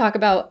love to talk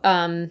about,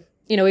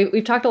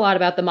 we've talked a lot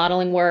about the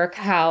modeling work,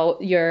 how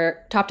your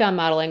top-down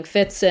modeling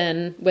fits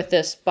in with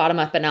this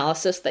bottom-up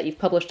analysis that you've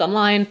published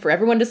online for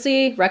everyone to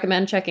see.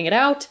 Recommend checking it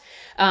out.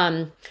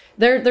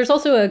 There's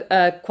also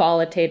a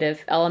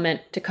qualitative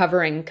element to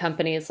covering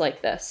companies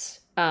like this.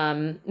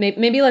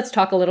 Maybe let's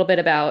talk a little bit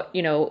about,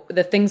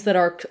 the things that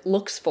ARC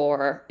looks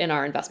for in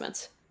our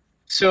investments.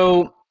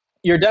 So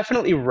you're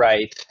definitely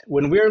right.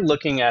 When we're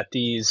looking at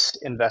these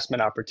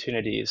investment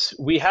opportunities,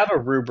 we have a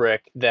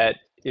rubric that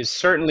is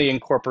certainly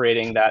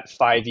incorporating that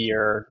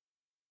 5-year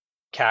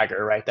CAGR,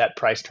 right? That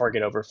price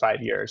target over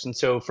 5 years. And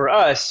so for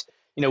us,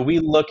 we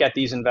look at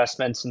these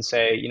investments and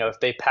say, if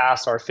they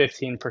pass our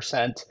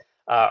 15%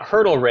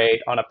 hurdle rate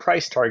on a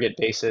price target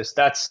basis,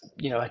 that's,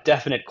 a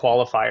definite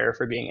qualifier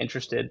for being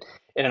interested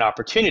in an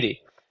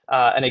opportunity.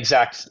 And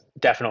Exact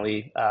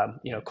definitely,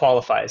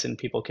 qualifies, and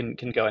people can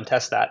go and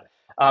test that.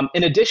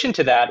 In addition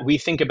to that, we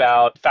think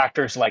about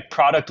factors like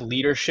product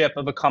leadership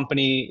of a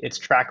company, its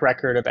track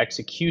record of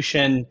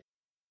execution,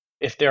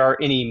 if there are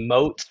any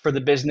moats for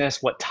the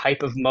business, what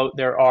type of moat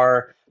there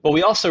are. But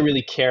we also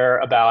really care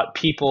about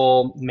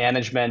people,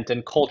 management,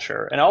 and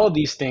culture. And all of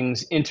these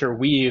things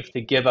interweave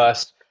to give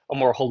us a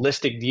more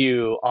holistic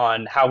view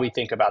on how we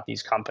think about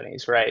these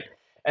companies, right?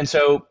 And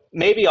so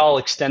maybe I'll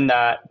extend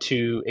that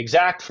to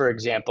Exact, for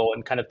example,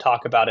 and kind of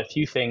talk about a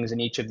few things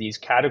in each of these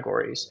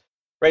categories.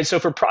 Right. So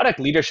for product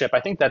leadership, I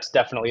think that's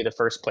definitely the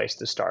first place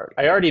to start.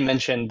 I already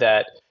mentioned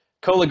that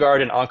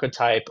Cologuard and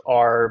Oncotype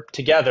are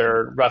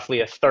together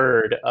roughly a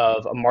third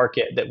of a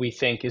market that we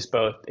think is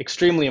both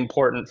extremely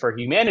important for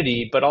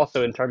humanity, but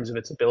also in terms of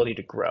its ability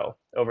to grow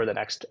over the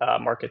next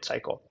market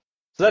cycle.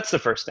 So that's the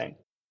first thing.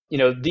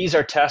 These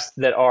are tests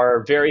that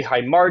are very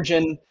high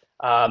margin.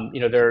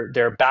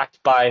 They're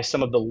backed by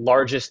some of the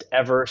largest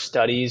ever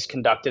studies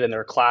conducted in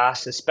their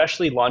class,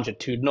 especially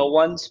longitudinal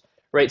ones,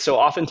 right? So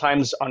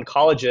oftentimes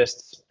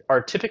oncologists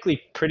are typically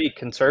pretty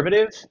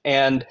conservative,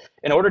 and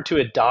in order to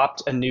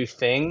adopt a new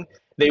thing,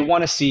 they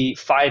want to see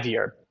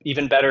 5-year,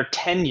 even better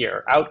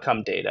 10-year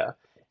outcome data.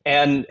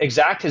 And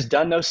Exact has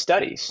done those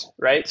studies,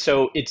 right?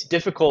 So it's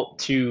difficult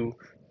to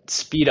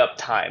speed up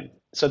time.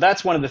 So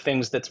that's one of the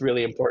things that's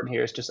really important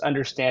here is just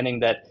understanding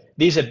that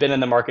these have been in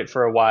the market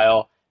for a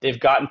while. They've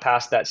gotten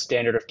past that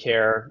standard of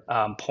care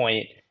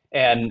point,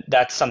 and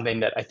that's something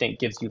that I think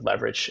gives you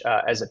leverage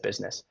as a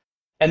business.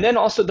 And then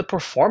also the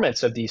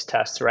performance of these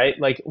tests, right?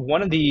 Like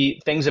one of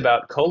the things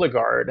about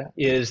Cologuard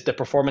is the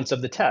performance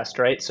of the test,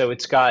 right? So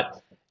it's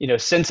got,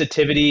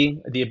 sensitivity,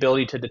 the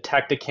ability to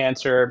detect a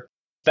cancer,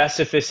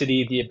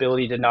 specificity, the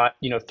ability to not,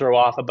 throw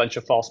off a bunch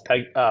of false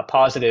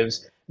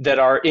positives that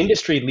are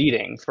industry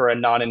leading for a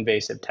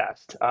non-invasive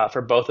test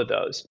for both of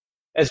those,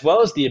 as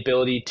well as the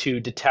ability to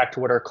detect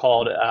what are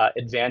called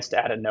advanced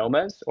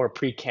adenomas or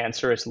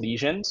precancerous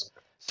lesions.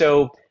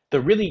 So the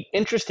really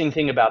interesting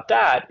thing about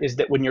that is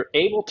that when you're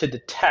able to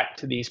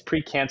detect these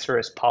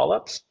precancerous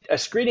polyps, a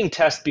screening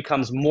test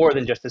becomes more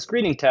than just a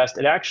screening test.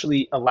 It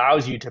actually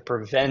allows you to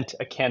prevent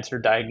a cancer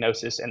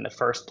diagnosis in the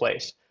first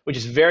place, which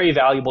is very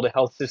valuable to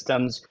health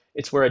systems.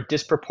 It's where a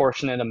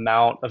disproportionate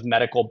amount of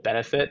medical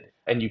benefit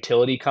and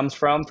utility comes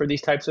from for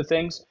these types of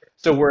things.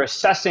 So we're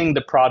assessing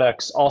the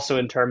products also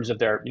in terms of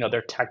their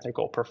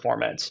technical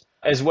performance,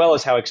 as well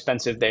as how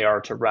expensive they are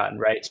to run,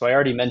 right? So I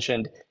already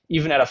mentioned,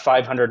 even at a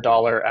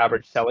 $500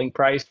 average selling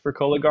price for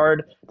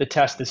Cologuard, the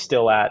test is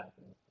still at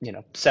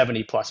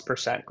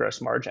 70+% gross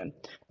margin,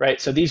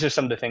 right? So these are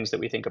some of the things that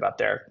we think about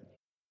there.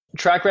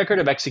 Track record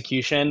of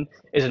execution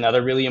is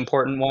another really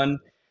important one.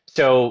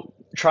 So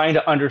trying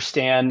to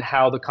understand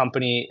how the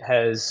company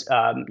has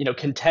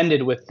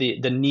contended with the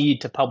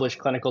need to publish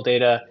clinical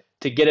data,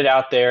 to get it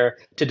out there,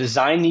 to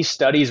design these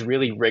studies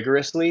really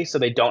rigorously so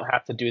they don't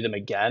have to do them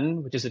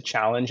again, which is a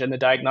challenge in the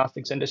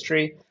diagnostics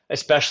industry,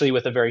 especially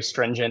with a very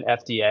stringent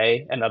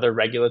FDA and other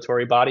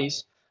regulatory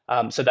bodies.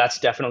 So that's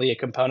definitely a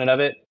component of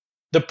it.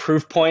 The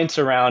proof points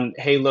around,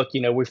 hey, look,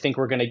 we think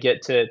we're going to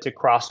get to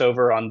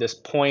crossover on this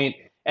point,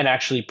 and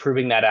actually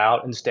proving that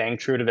out and staying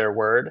true to their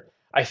word.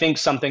 I think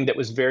something that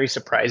was very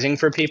surprising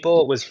for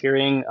people was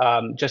hearing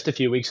just a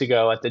few weeks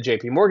ago at the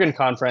JP Morgan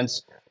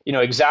conference,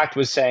 Exact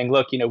was saying,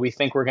 look, we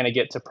think we're going to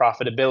get to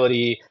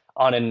profitability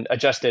on an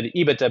adjusted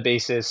EBITDA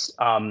basis,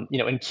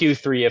 in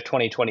Q3 of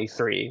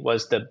 2023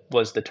 was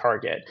the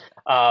target.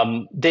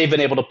 They've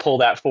been able to pull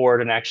that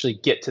forward and actually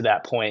get to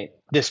that point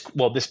this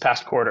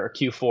past quarter,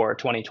 Q4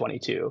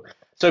 2022.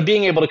 So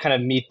being able to kind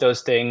of meet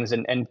those things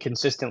and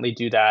consistently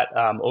do that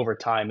over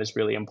time is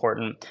really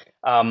important.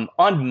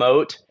 On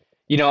moat,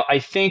 I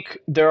think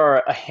there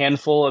are a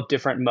handful of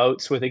different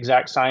moats with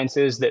Exact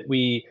Sciences that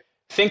we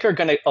think are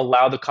going to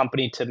allow the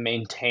company to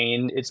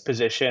maintain its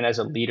position as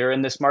a leader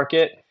in this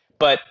market.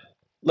 But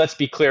let's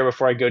be clear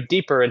before I go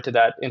deeper into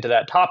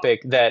that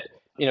topic that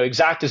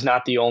Exact is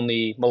not the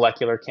only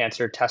molecular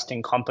cancer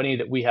testing company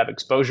that we have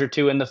exposure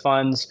to in the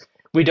funds.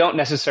 We don't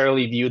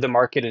necessarily view the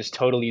market as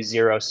totally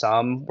zero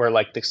sum, where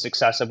like the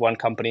success of one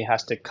company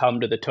has to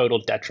come to the total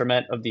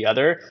detriment of the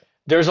other.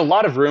 There's a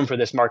lot of room for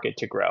this market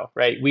to grow,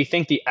 right? We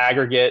think the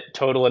aggregate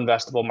total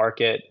investable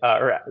market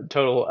or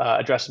total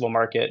addressable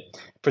market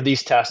for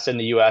these tests in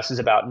the US is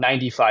about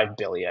 95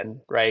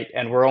 billion, right?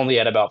 And we're only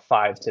at about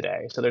 5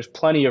 today. So there's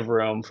plenty of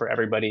room for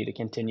everybody to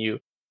continue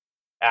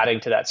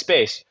adding to that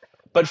space.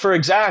 But for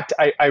Exact,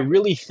 I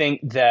really think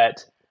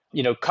that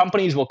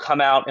companies will come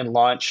out and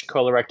launch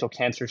colorectal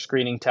cancer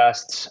screening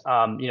tests.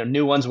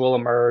 New ones will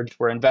emerge.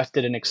 We're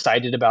invested and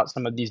excited about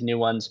some of these new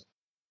ones.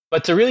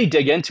 But to really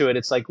dig into it,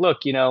 it's like, look,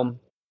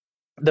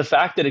 the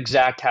fact that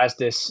Exact has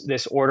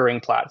this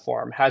ordering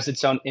platform, has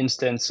its own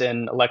instance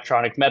in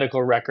electronic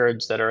medical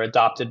records that are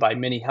adopted by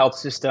many health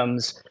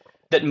systems,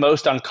 that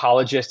most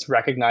oncologists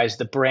recognize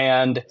the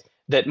brand,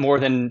 that more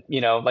than,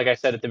 like I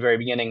said at the very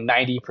beginning,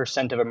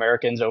 90% of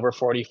Americans over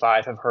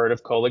 45 have heard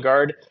of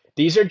Cologuard.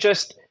 These are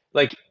just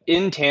like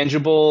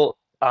intangible,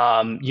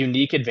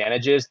 unique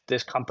advantages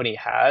this company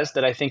has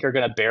that I think are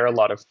going to bear a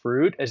lot of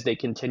fruit as they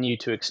continue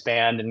to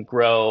expand and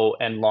grow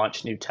and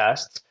launch new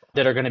tests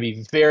that are going to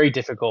be very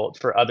difficult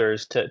for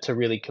others to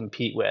really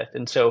compete with.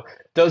 And so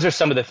those are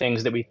some of the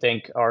things that we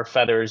think are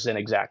feathers in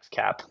Exact's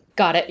cap.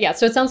 Got it. Yeah.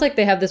 So it sounds like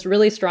they have this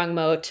really strong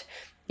moat.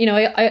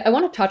 I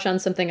want to touch on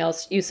something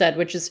else you said,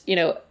 which is,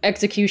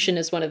 execution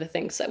is one of the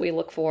things that we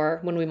look for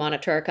when we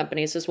monitor our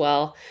companies as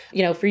well.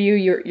 For you,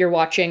 you're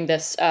watching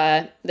this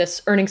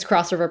this earnings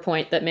crossover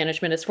point that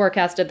management has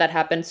forecasted that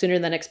happened sooner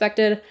than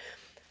expected.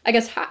 I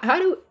guess how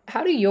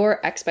do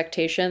your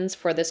expectations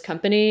for this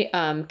company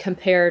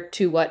compare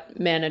to what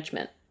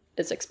management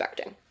is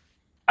expecting?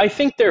 I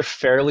think they're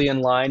fairly in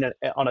line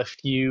on a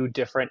few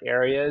different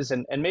areas,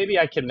 and maybe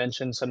I can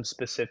mention some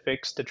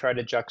specifics to try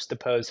to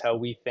juxtapose how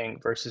we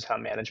think versus how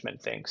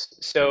management thinks.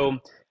 So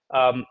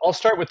I'll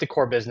start with the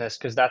core business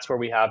because that's where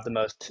we have the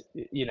most,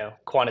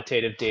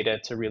 quantitative data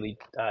to really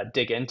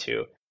dig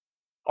into.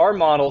 Our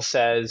model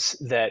says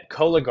that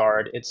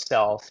Cologuard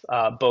itself,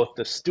 both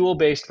the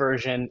stool-based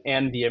version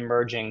and the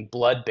emerging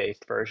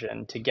blood-based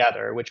version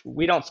together, which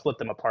we don't split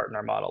them apart in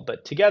our model,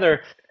 but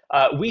together,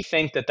 we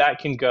think that that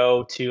can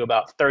go to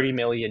about 30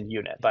 million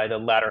unit by the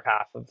latter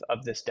half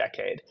of this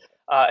decade.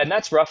 And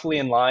that's roughly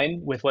in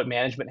line with what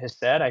management has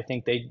said. I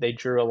think they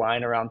drew a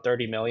line around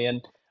 30 million,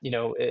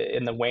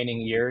 in the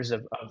waning years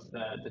of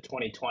the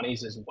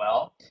 2020s as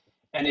well.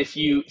 And if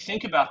you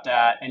think about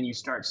that and you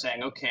start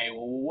saying, okay,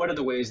 well, what are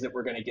the ways that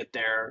we're going to get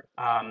there?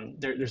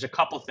 There's a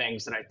couple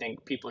things that I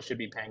think people should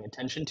be paying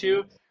attention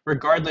to,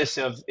 regardless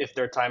of if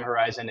their time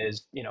horizon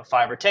is,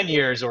 5 or 10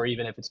 years, or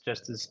even if it's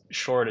just as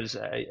short as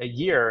a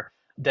year,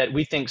 that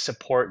we think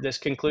support this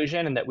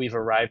conclusion and that we've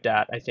arrived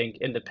at, I think,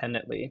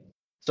 independently.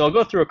 So I'll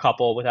go through a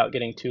couple without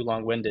getting too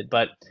long-winded,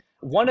 but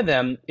one of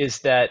them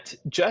is that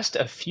just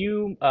a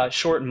few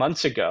short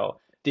months ago,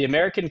 the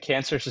American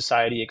Cancer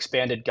Society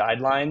expanded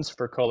guidelines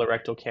for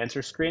colorectal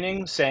cancer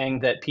screening, saying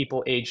that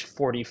people aged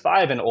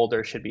 45 and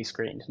older should be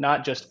screened,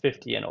 not just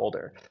 50 and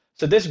older.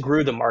 So this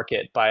grew the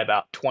market by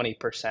about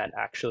 20%,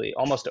 actually,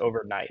 almost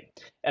overnight.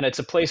 And it's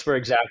a place where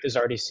Exact is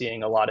already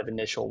seeing a lot of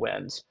initial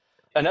wins.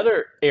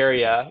 Another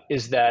area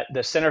is that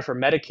the Center for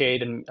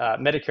Medicaid and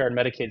Medicare and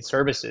Medicaid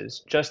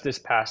Services just this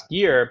past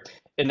year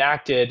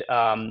enacted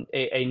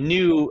a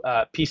new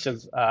piece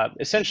of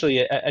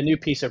essentially a new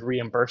piece of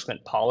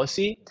reimbursement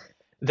policy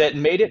that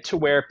made it to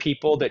where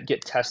people that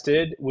get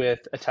tested with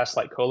a test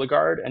like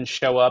Cologuard and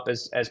show up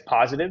as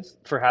positive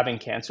for having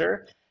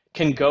cancer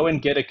can go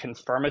and get a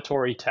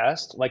confirmatory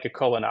test like a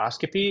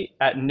colonoscopy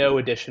at no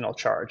additional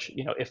charge,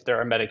 if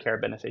they're a Medicare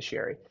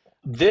beneficiary.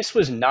 This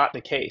was not the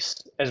case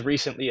as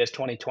recently as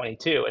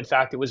 2022. In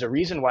fact, it was a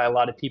reason why a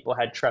lot of people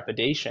had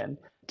trepidation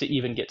to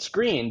even get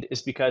screened,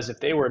 is because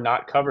if they were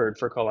not covered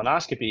for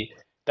colonoscopy,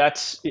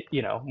 that's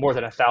more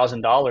than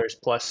 $1,000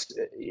 plus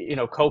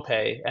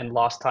copay and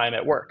lost time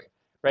at work,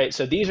 right?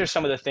 So these are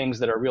some of the things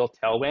that are real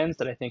tailwinds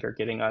that I think are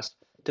getting us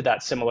to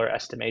that similar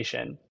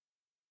estimation.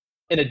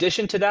 In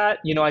addition to that,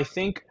 I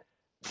think,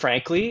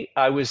 frankly,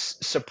 I was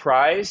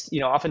surprised.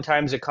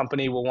 Oftentimes a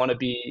company will want to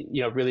be,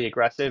 really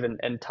aggressive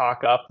and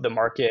talk up the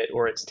market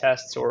or its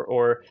tests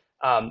or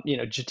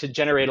to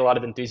generate a lot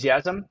of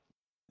enthusiasm.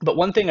 But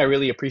one thing I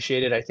really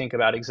appreciated, I think,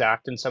 about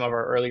Exact in some of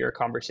our earlier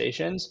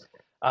conversations,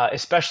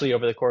 especially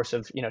over the course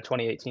of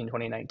 2018,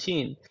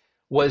 2019,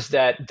 was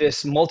that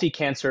this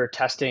multi-cancer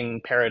testing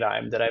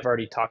paradigm that I've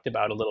already talked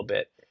about a little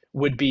bit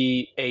would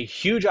be a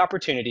huge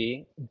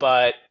opportunity,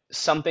 but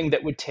something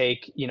that would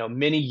take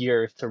many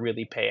years to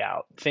really pay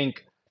out.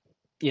 Think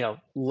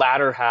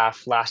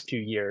last few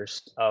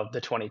years of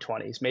the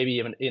 2020s,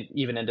 maybe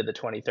even into the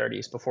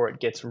 2030s before it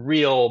gets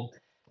real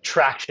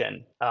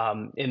traction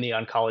in the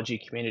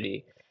oncology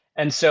community.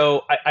 And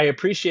so I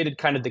appreciated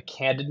kind of the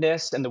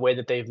candidness and the way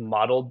that they've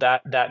modeled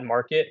that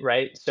market,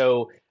 right?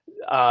 So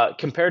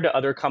compared to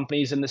other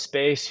companies in the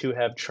space who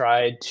have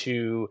tried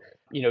to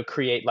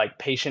create like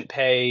patient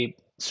pay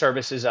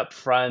services up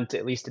front,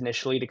 at least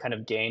initially, to kind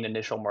of gain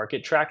initial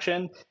market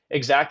traction,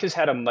 Exact has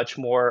had a much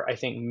more, I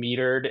think,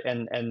 metered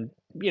and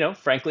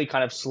frankly,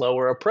 kind of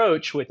slower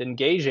approach with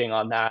engaging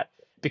on that,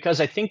 because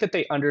I think that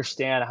they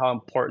understand how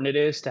important it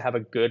is to have a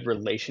good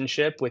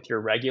relationship with your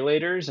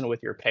regulators and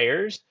with your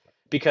payers,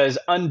 because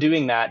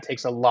undoing that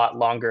takes a lot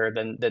longer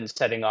than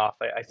setting off,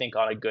 I think,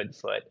 on a good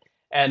foot.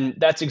 And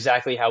that's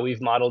exactly how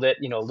we've modeled it,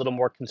 a little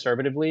more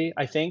conservatively,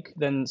 I think,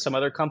 than some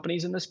other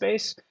companies in the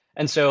space.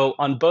 And so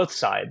on both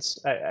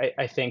sides,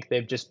 I think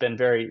they've just been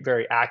very,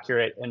 very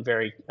accurate and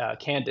very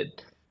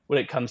candid when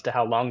it comes to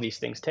how long these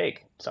things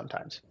take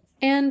sometimes.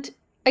 And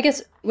I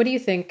guess, what do you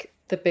think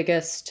the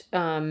biggest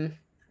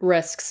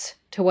risks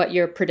to what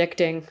you're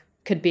predicting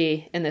could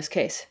be in this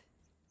case?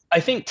 I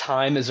think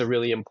time is a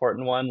really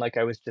important one, like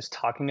I was just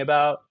talking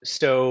about.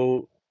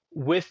 So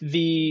with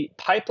the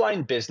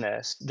pipeline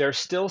business, there's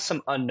still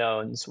some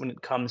unknowns when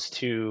it comes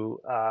to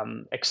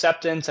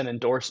acceptance and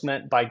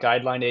endorsement by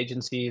guideline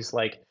agencies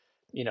like,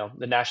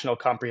 the National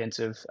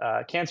Comprehensive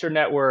Cancer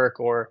Network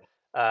or,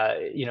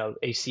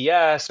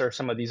 ACS or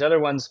some of these other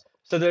ones.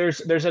 So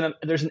there's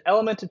an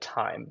element of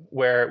time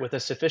where with a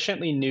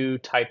sufficiently new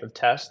type of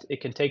test,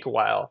 it can take a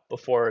while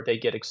before they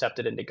get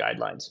accepted into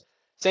guidelines.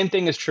 Same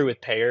thing is true with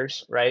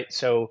payers, right?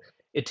 So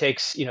it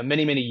takes,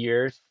 many, many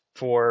years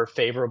for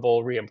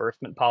favorable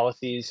reimbursement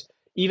policies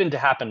even to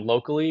happen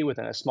locally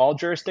within a small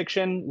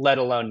jurisdiction, let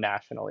alone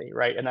nationally,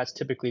 right? And that's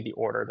typically the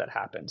order that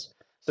happens.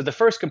 So the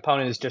first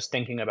component is just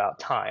thinking about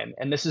time.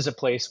 And this is a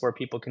place where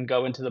people can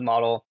go into the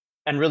model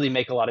and really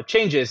make a lot of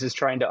changes, is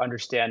trying to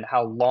understand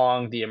how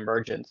long the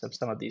emergence of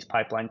some of these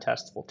pipeline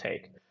tests will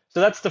take.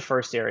 So that's the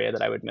first area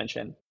that I would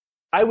mention.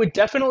 I would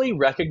definitely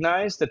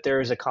recognize that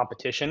there is a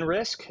competition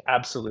risk,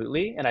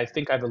 absolutely. And I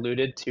think I've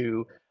alluded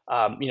to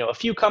A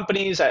few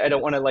companies. I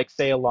don't want to like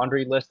say a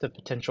laundry list of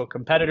potential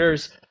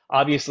competitors.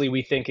 Obviously,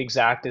 we think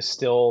Exact is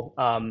still,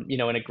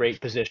 in a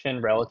great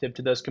position relative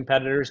to those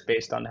competitors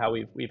based on how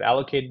we've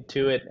allocated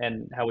to it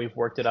and how we've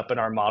worked it up in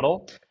our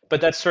model.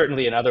 But that's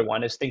certainly another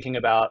one is thinking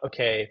about,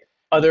 okay,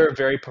 other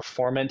very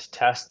performant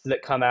tests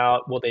that come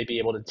out, will they be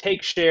able to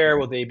take share?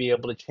 Will they be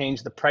able to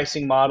change the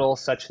pricing model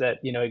such that,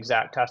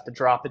 Exact has to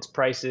drop its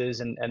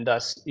prices and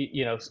thus,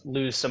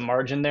 lose some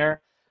margin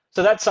there?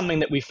 So that's something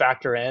that we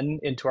factor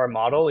into our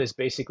model is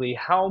basically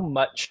how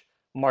much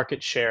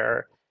market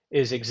share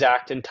is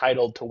Exact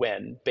entitled to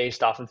win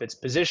based off of its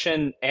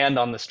position and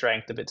on the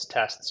strength of its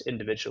tests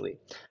individually.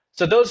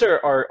 So those are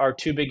our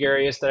two big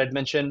areas that I'd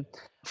mention.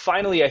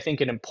 Finally, I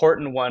think an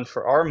important one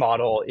for our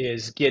model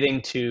is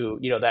getting to,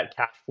 that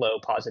cash flow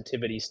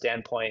positivity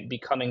standpoint,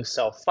 becoming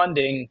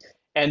self-funding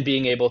and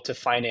being able to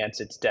finance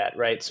its debt,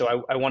 right?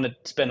 So I want to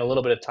spend a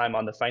little bit of time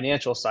on the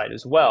financial side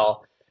as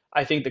well.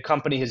 I think the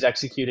company has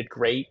executed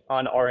great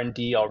on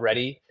R&D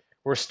already.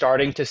 We're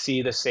starting to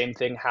see the same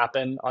thing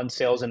happen on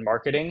sales and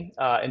marketing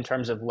in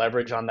terms of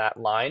leverage on that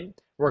line.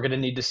 We're going to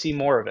need to see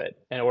more of it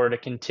in order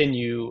to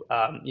continue,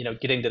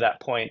 getting to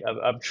that point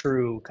of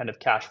true kind of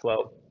cash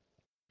flow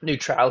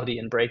neutrality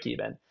and break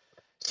even.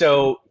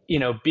 So,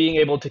 being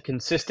able to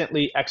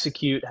consistently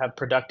execute, have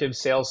productive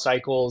sales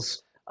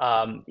cycles,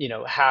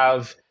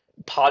 have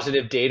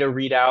positive data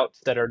readouts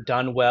that are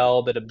done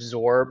well, that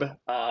absorb,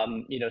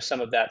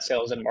 some of that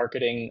sales and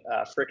marketing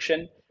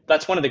friction.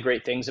 That's one of the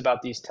great things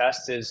about these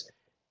tests is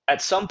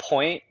at some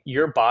point,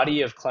 your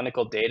body of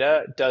clinical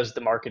data does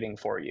the marketing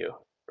for you,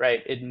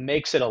 right? It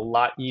makes it a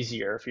lot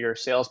easier for your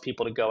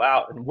salespeople to go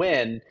out and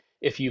win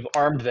if you've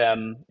armed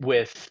them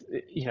with,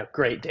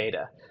 great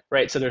data,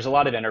 right? So there's a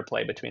lot of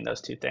interplay between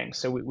those two things.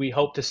 So we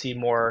hope to see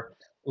more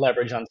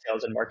leverage on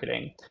sales and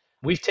marketing.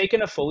 We've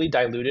taken a fully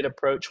diluted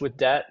approach with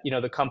debt.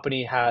 The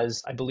company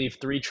has, I believe,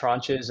 three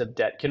tranches of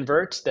debt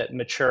converts that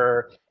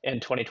mature in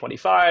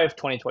 2025,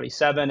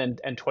 2027, and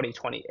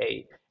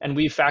 2028. And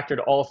we've factored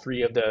all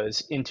three of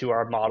those into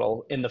our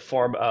model in the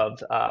form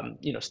of,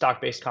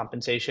 stock-based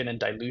compensation and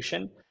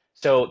dilution.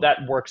 So that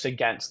works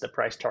against the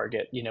price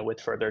target,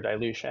 with further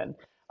dilution.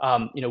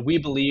 We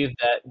believe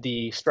that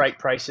the strike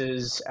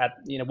prices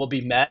will be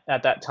met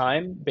at that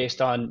time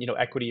based on,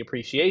 equity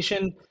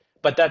appreciation.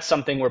 But that's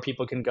something where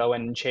people can go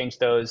in and change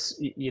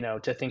those,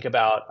 to think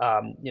about,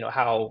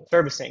 how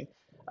servicing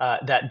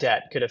that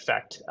debt could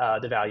affect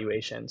the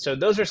valuation. So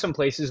those are some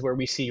places where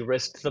we see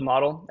risk to the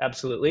model,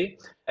 absolutely.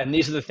 And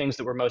these are the things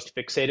that we're most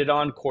fixated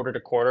on quarter to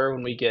quarter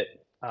when we get,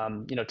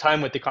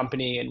 time with the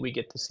company and we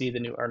get to see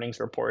the new earnings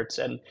reports.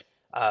 And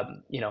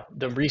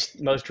the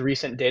most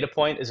recent data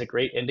point is a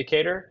great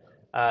indicator.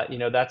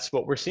 That's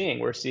what we're seeing.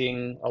 We're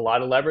seeing a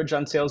lot of leverage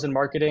on sales and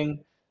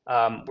marketing.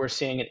 We're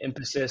seeing an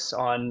emphasis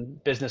on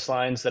business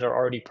lines that are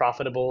already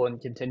profitable and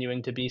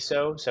continuing to be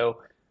so.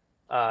 So,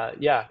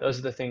 yeah, those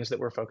are the things that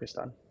we're focused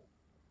on.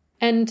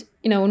 And,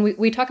 when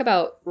we talk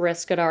about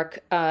risk at ARC,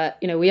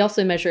 we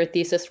also measure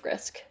thesis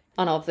risk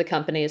on all of the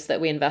companies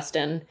that we invest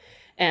in.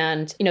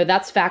 And,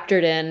 that's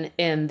factored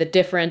in the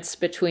difference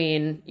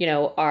between,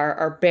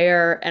 our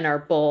bear and our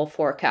bull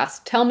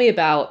forecast. Tell me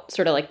about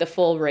sort of like the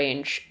full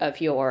range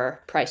of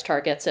your price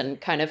targets and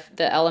kind of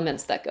the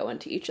elements that go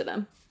into each of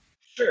them.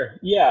 Sure.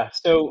 Yeah.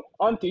 So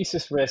on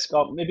thesis risk,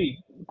 I'll maybe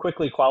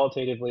quickly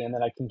qualitatively, and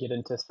then I can get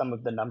into some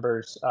of the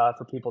numbers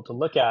for people to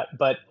look at.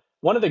 But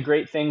one of the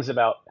great things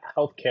about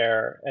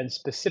healthcare, and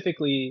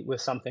specifically with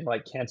something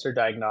like cancer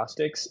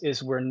diagnostics,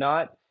 is we're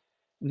not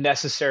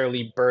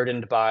necessarily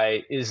burdened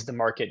by is the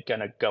market going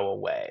to go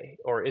away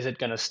or is it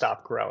going to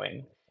stop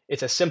growing?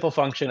 It's a simple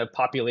function of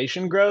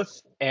population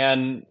growth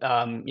and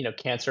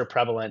cancer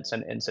prevalence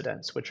and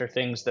incidence, which are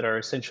things that are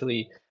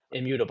essentially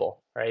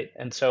immutable, right?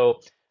 And so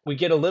we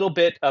get a little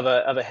bit of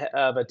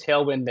a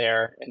tailwind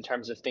there in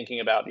terms of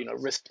thinking about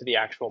risk to the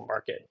actual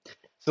market.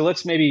 So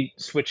let's maybe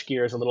switch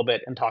gears a little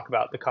bit and talk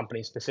about the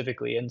company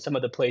specifically and some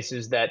of the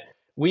places that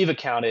we've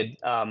accounted,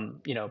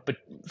 but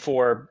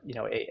for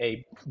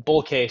a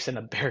bull case and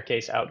a bear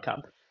case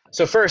outcome.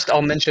 So first,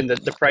 I'll mention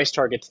the price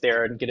targets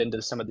there and get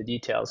into some of the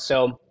details.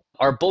 So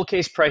our bull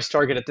case price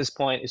target at this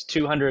point is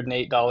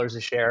 $208 a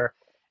share,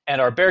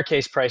 and our bear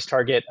case price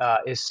target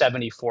is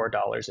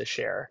 $74 a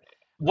share.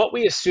 What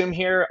we assume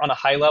here on a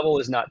high level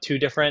is not too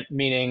different,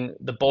 meaning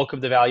the bulk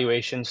of the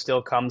valuation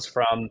still comes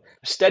from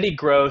steady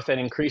growth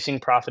and increasing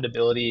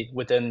profitability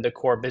within the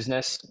core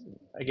business,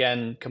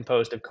 again,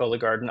 composed of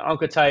Cologuard and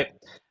Oncotype.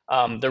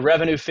 The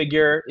revenue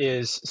figure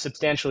is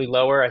substantially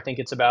lower. I think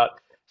it's about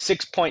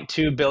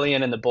 6.2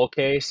 billion in the bull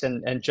case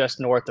and just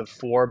north of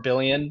 4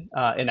 billion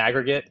in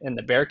aggregate in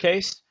the bear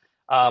case,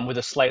 with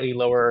a slightly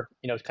lower,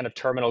 kind of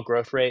terminal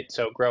growth rate.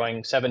 So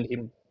growing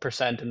 17%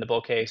 in the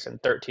bull case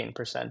and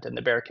 13% in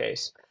the bear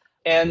case.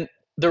 And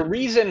the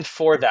reason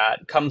for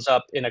that comes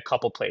up in a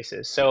couple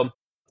places. So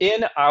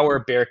in our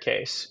bear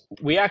case,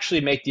 we actually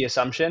make the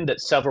assumption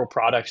that several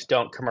products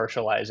don't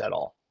commercialize at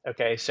all.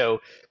 Okay, so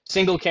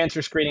single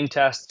cancer screening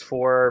tests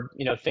for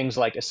things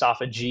like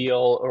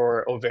esophageal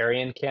or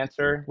ovarian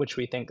cancer, which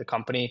we think the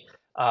company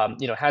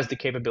has the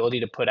capability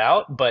to put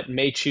out, but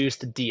may choose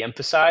to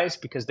de-emphasize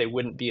because they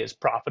wouldn't be as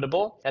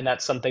profitable. And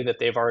that's something that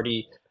they've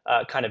already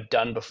kind of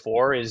done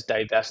before, is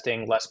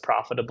divesting less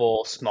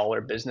profitable,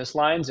 smaller business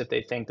lines if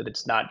they think that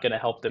it's not going to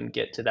help them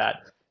get to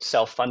that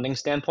self-funding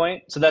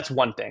standpoint. So that's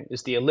one thing,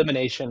 is the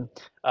elimination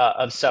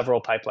of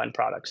several pipeline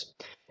products.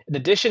 In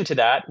addition to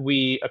that,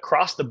 we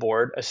across the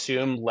board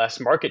assume less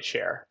market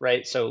share,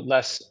 right? So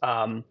less,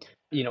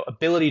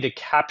 ability to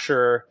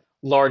capture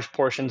large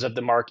portions of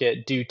the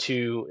market due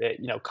to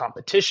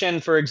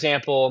competition, for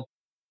example.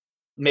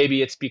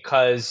 Maybe it's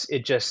because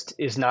it just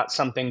is not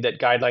something that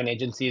guideline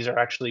agencies are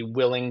actually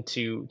willing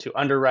to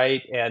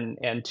underwrite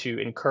and to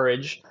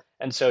encourage.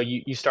 And so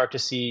you start to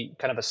see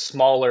kind of a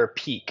smaller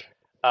peak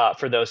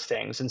for those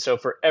things. And so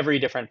for every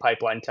different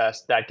pipeline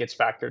test, that gets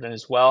factored in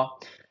as well.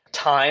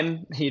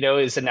 Time,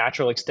 is a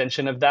natural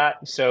extension of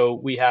that. So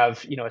we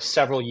have, a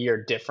several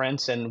year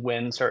difference in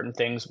when certain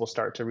things will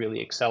start to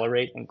really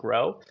accelerate and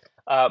grow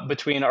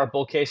between our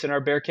bull case and our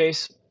bear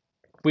case.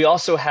 We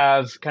also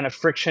have kind of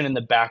friction in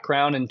the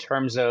background in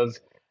terms of,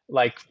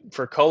 like,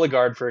 for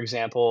Cologuard, for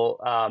example,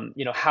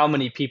 how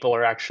many people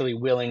are actually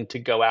willing to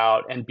go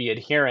out and be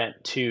adherent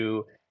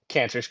to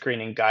cancer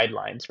screening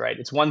guidelines, right?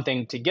 It's one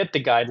thing to get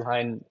the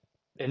guideline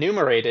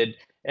enumerated,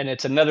 and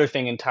it's another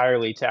thing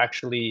entirely to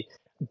actually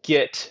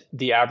get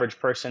the average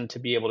person to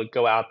be able to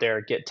go out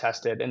there, get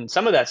tested. And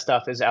some of that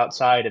stuff is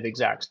outside of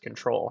Exact's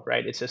control,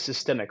 right? It's a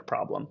systemic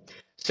problem.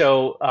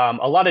 So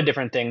a lot of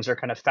different things are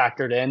kind of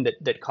factored in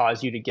that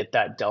cause you to get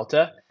that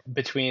delta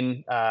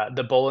between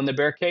the bull and the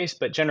bear case.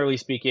 But generally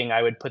speaking,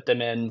 I would put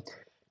them in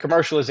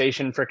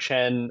commercialization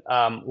friction,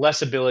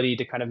 less ability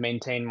to kind of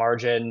maintain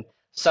margin,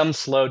 some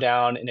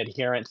slowdown in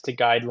adherence to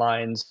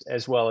guidelines,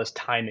 as well as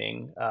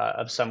timing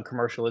of some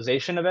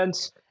commercialization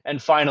events. And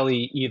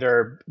finally,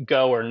 either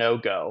go or no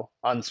go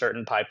on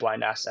certain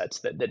pipeline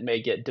assets that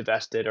may get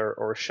divested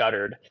or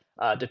shuttered,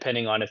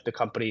 depending on if the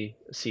company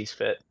sees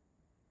fit.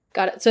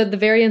 Got it. So the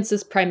variance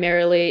is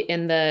primarily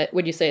in the,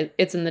 would you say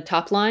it's in the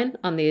top line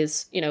on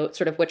these,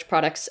 sort of which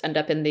products end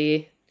up in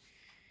the,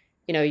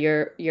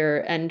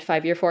 your end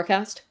 5-year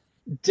forecast?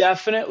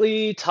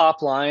 Definitely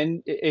top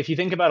line. If you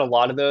think about a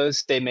lot of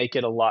those, they make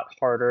it a lot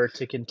harder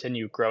to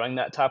continue growing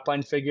that top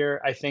line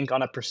figure. I think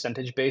on a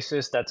percentage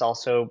basis, that's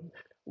also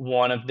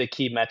one of the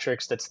key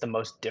metrics that's the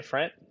most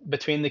different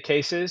between the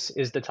cases,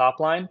 is the top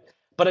line.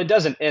 But it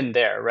doesn't end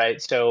there,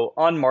 right? So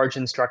on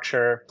margin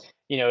structure,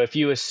 if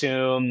you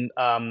assume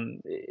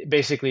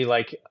basically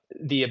like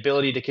the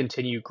ability to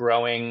continue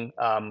growing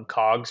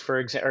COGS, for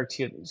example,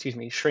 excuse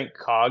me, shrink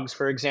COGS,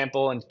 for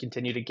example, and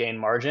continue to gain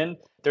margin,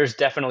 there's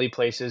definitely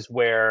places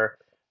where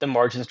the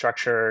margin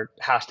structure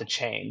has to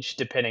change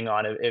depending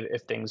on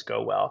if things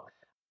go well.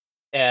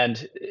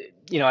 And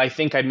I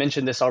think I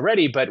mentioned this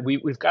already, but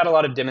we've got a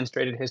lot of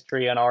demonstrated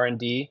history on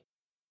R&D,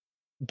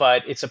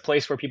 but it's a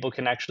place where people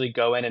can actually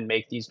go in and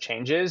make these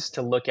changes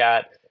to look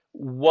at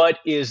what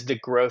is the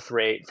growth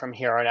rate from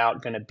here on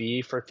out going to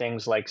be for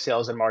things like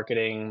sales and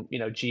marketing,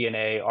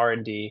 G&A,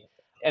 R&D.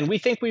 And we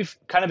think we've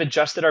kind of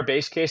adjusted our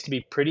base case to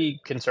be pretty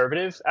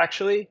conservative,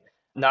 actually,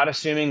 not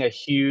assuming a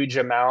huge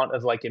amount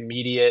of like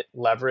immediate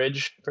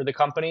leverage for the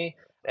company.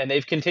 And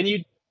they've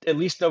continued, at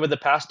least over the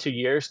past 2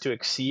 years, to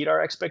exceed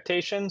our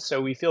expectations. So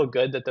we feel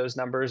good that those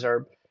numbers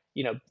are,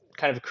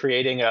 kind of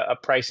creating a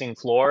pricing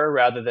floor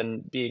rather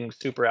than being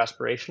super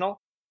aspirational.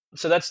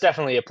 So that's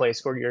definitely a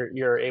place where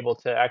you're able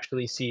to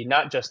actually see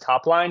not just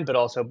top line, but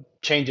also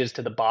changes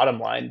to the bottom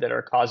line that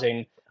are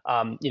causing,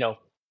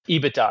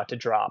 EBITDA to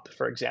drop,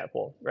 for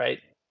example, right?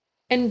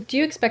 And do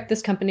you expect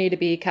this company to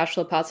be cash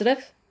flow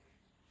positive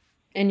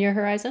in your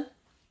horizon?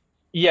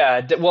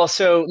 Yeah, well,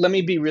 so let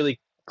me be really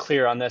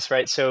clear on this,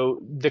 right?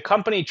 So the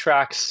company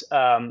tracks,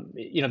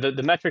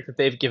 the metric that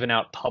they've given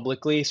out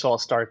publicly. So I'll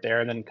start there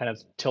and then kind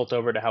of tilt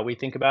over to how we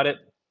think about it.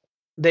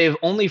 They've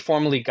only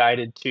formally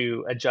guided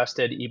to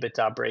adjusted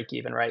EBITDA break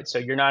even, right? So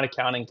you're not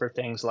accounting for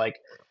things like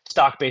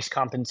stock-based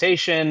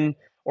compensation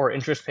or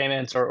interest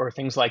payments or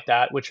things like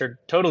that, which are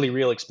totally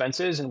real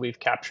expenses. And we've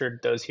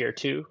captured those here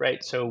too,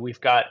 right? So we've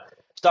got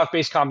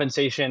stock-based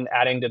compensation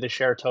adding to the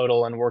share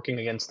total and working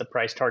against the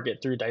price target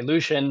through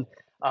dilution.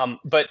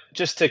 But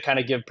just to kind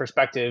of give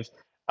perspective,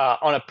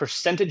 on a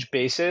percentage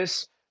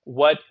basis,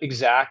 what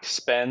Exact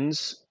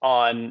spends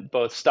on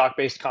both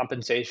stock-based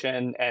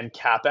compensation and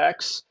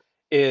CapEx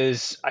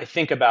is, I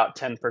think, about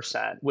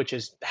 10%, which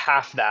is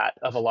half that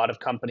of a lot of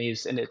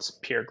companies in its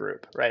peer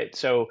group, right?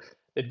 So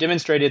they've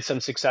demonstrated some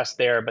success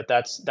there, but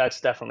that's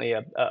definitely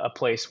a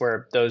place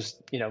where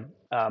those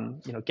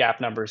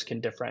gap numbers can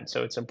differ.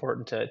 So it's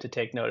important to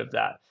take note of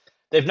that.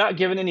 They've not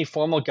given any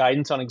formal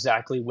guidance on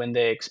exactly when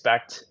they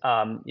expect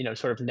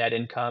sort of net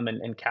income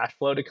and cash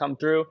flow to come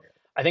through.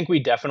 I think we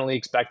definitely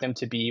expect them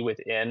to be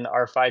within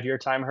our 5-year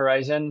time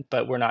horizon,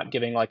 but we're not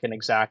giving like an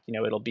exact,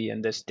 it'll be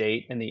in this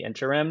date in the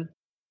interim.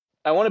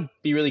 I want to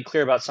be really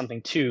clear about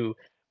something too.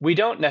 We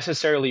don't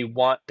necessarily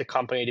want the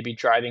company to be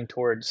driving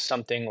towards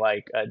something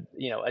like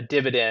a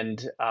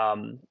dividend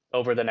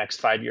over the next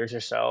 5 years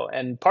or so.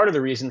 And part of the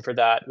reason for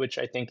that, which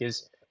I think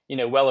is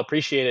well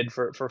appreciated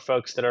for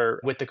folks that are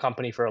with the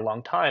company for a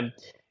long time,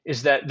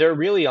 is that they're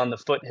really on the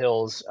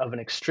foothills of an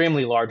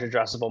extremely large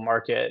addressable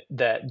market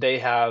that they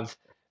have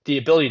the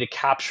ability to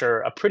capture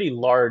a pretty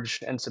large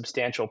and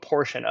substantial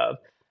portion of.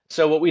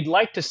 So what we'd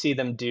like to see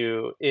them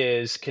do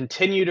is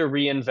continue to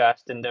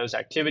reinvest in those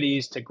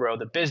activities to grow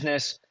the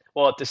business,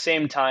 while at the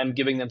same time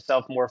giving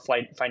themselves more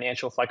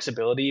financial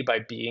flexibility by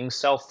being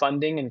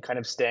self-funding and kind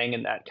of staying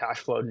in that cash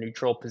flow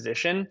neutral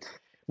position,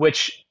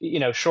 which,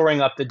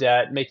 shoring up the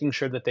debt, making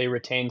sure that they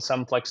retain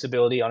some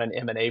flexibility on an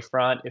M&A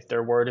front if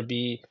there were to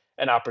be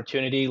an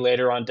opportunity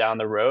later on down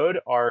the road,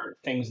 are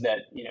things that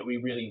we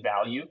really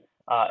value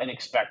and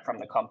expect from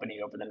the company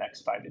over the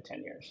next 5 to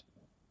 10 years.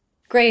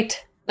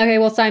 Great. Okay,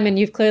 well, Simon,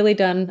 you've clearly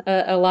done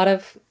a lot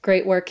of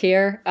great work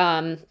here.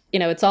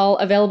 It's all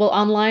available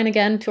online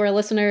again to our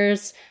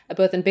listeners,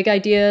 both in Big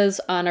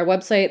Ideas on our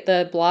website,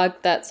 the blog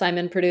that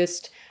Simon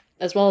produced,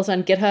 as well as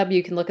on GitHub.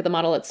 You can look at the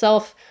model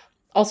itself.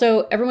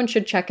 Also, everyone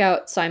should check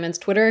out Simon's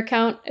Twitter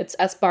account. It's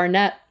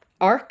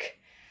sbarnettarc.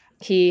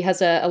 He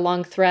has a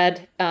long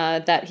thread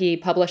that he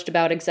published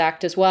about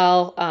Exact as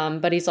well,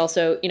 but he's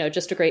also,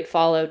 just a great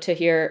follow to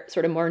hear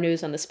sort of more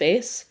news on the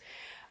space.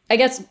 I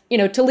guess,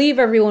 to leave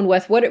everyone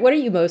with, what are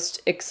you most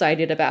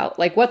excited about?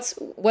 Like, what's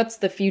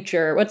the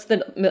future? What's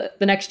the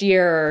next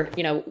year,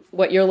 or,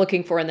 what you're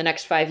looking for in the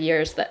next 5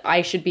 years that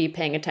I should be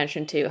paying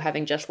attention to,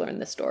 having just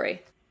learned this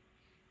story?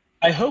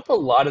 I hope a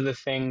lot of the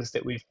things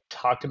that we've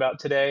talked about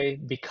today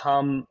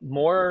become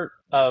more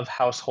of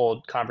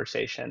household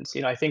conversations.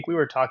 I think we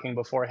were talking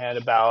beforehand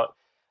about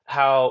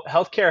how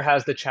healthcare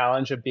has the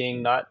challenge of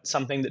being not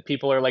something that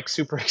people are like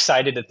super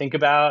excited to think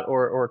about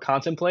or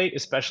contemplate,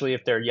 especially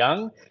if they're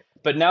young.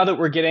 But now that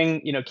we're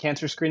getting,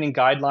 cancer screening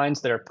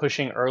guidelines that are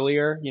pushing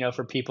earlier,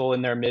 for people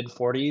in their mid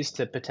 40s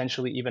to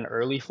potentially even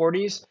early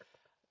 40s,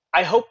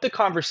 I hope the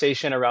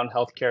conversation around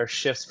healthcare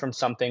shifts from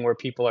something where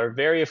people are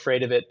very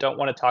afraid of it, don't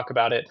want to talk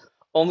about it,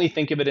 only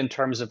think of it in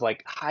terms of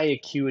like high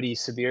acuity,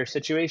 severe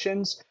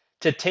situations,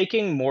 to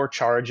taking more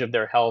charge of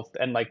their health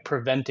and like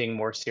preventing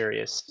more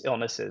serious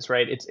illnesses,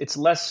 right? It's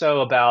less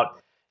so about,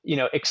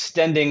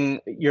 extending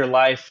your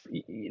life,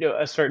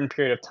 a certain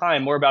period of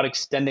time, more about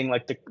extending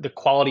like the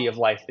quality of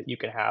life that you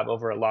can have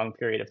over a long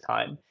period of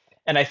time.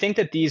 And I think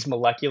that these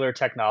molecular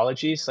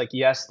technologies, like,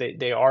 yes,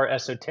 they are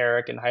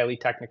esoteric and highly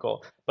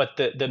technical, but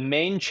the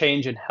main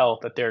change in health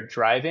that they're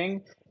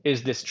driving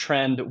is this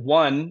trend,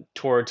 one,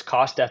 towards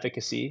cost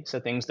efficacy, so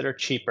things that are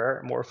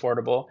cheaper, more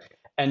affordable,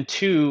 and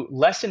two,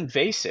 less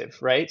invasive,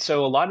 right?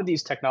 So a lot of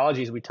these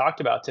technologies we talked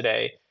about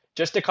today,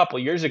 just a couple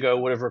of years ago,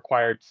 would have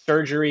required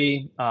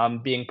surgery,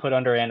 being put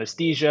under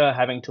anesthesia,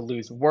 having to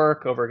lose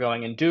work over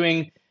going and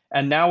doing.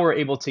 And now we're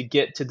able to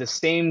get to the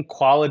same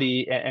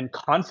quality and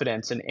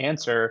confidence and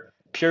answer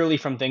purely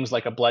from things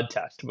like a blood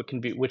test,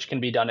 which can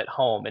be done at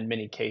home in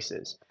many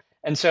cases.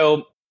 And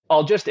so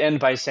I'll just end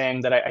by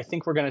saying that I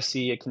think we're going to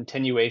see a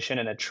continuation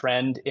and a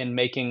trend in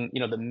making,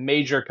 the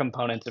major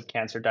components of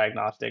cancer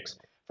diagnostics,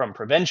 from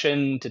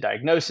prevention to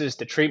diagnosis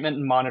to treatment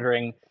and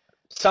monitoring,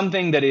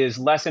 something that is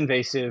less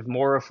invasive,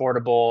 more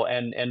affordable,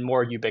 and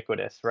more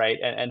ubiquitous, right?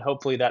 And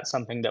hopefully that's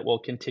something that will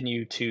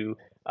continue to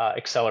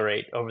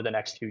accelerate over the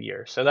next few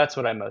years. So that's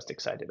what I'm most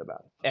excited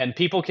about. And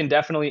people can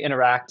definitely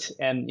interact.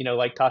 And,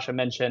 like Tasha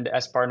mentioned,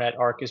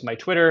 sbarnettarc is my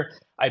Twitter.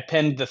 I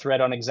pinned the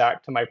thread on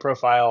Exact to my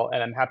profile,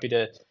 and I'm happy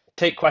to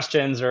take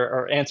questions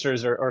or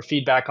answers or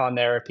feedback on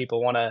there if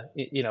people want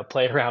to,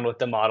 play around with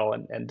the model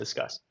and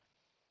discuss.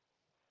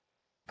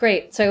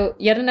 Great. So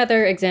yet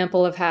another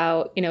example of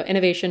how,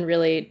 innovation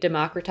really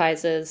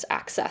democratizes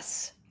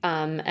access.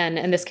 And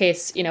in this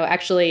case,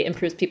 actually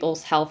improves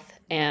people's health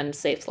and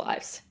saves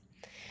lives.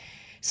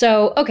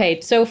 So, okay.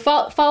 So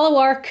follow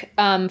ARC,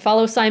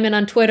 follow Simon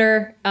on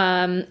Twitter,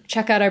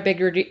 check out our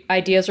Big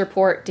Ideas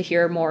report to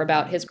hear more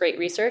about his great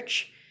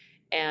research.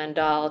 And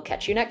I'll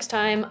catch you next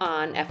time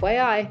on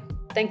FYI.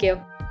 Thank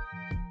you.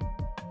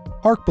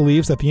 ARC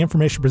believes that the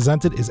information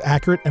presented is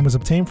accurate and was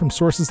obtained from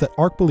sources that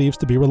ARC believes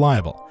to be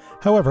reliable.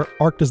 However,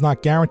 ARC does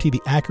not guarantee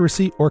the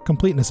accuracy or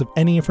completeness of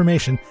any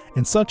information,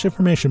 and such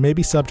information may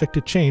be subject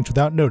to change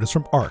without notice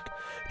from ARC.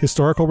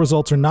 Historical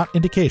results are not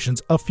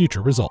indications of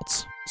future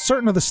results.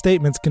 Certain of the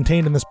statements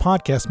contained in this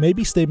podcast may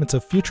be statements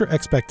of future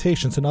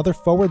expectations and other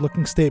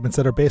forward-looking statements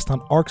that are based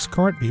on ARC's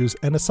current views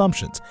and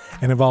assumptions,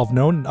 and involve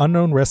known and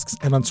unknown risks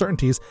and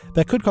uncertainties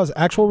that could cause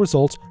actual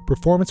results,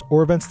 performance,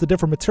 or events to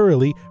differ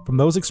materially from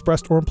those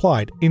expressed or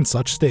implied in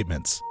such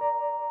statements.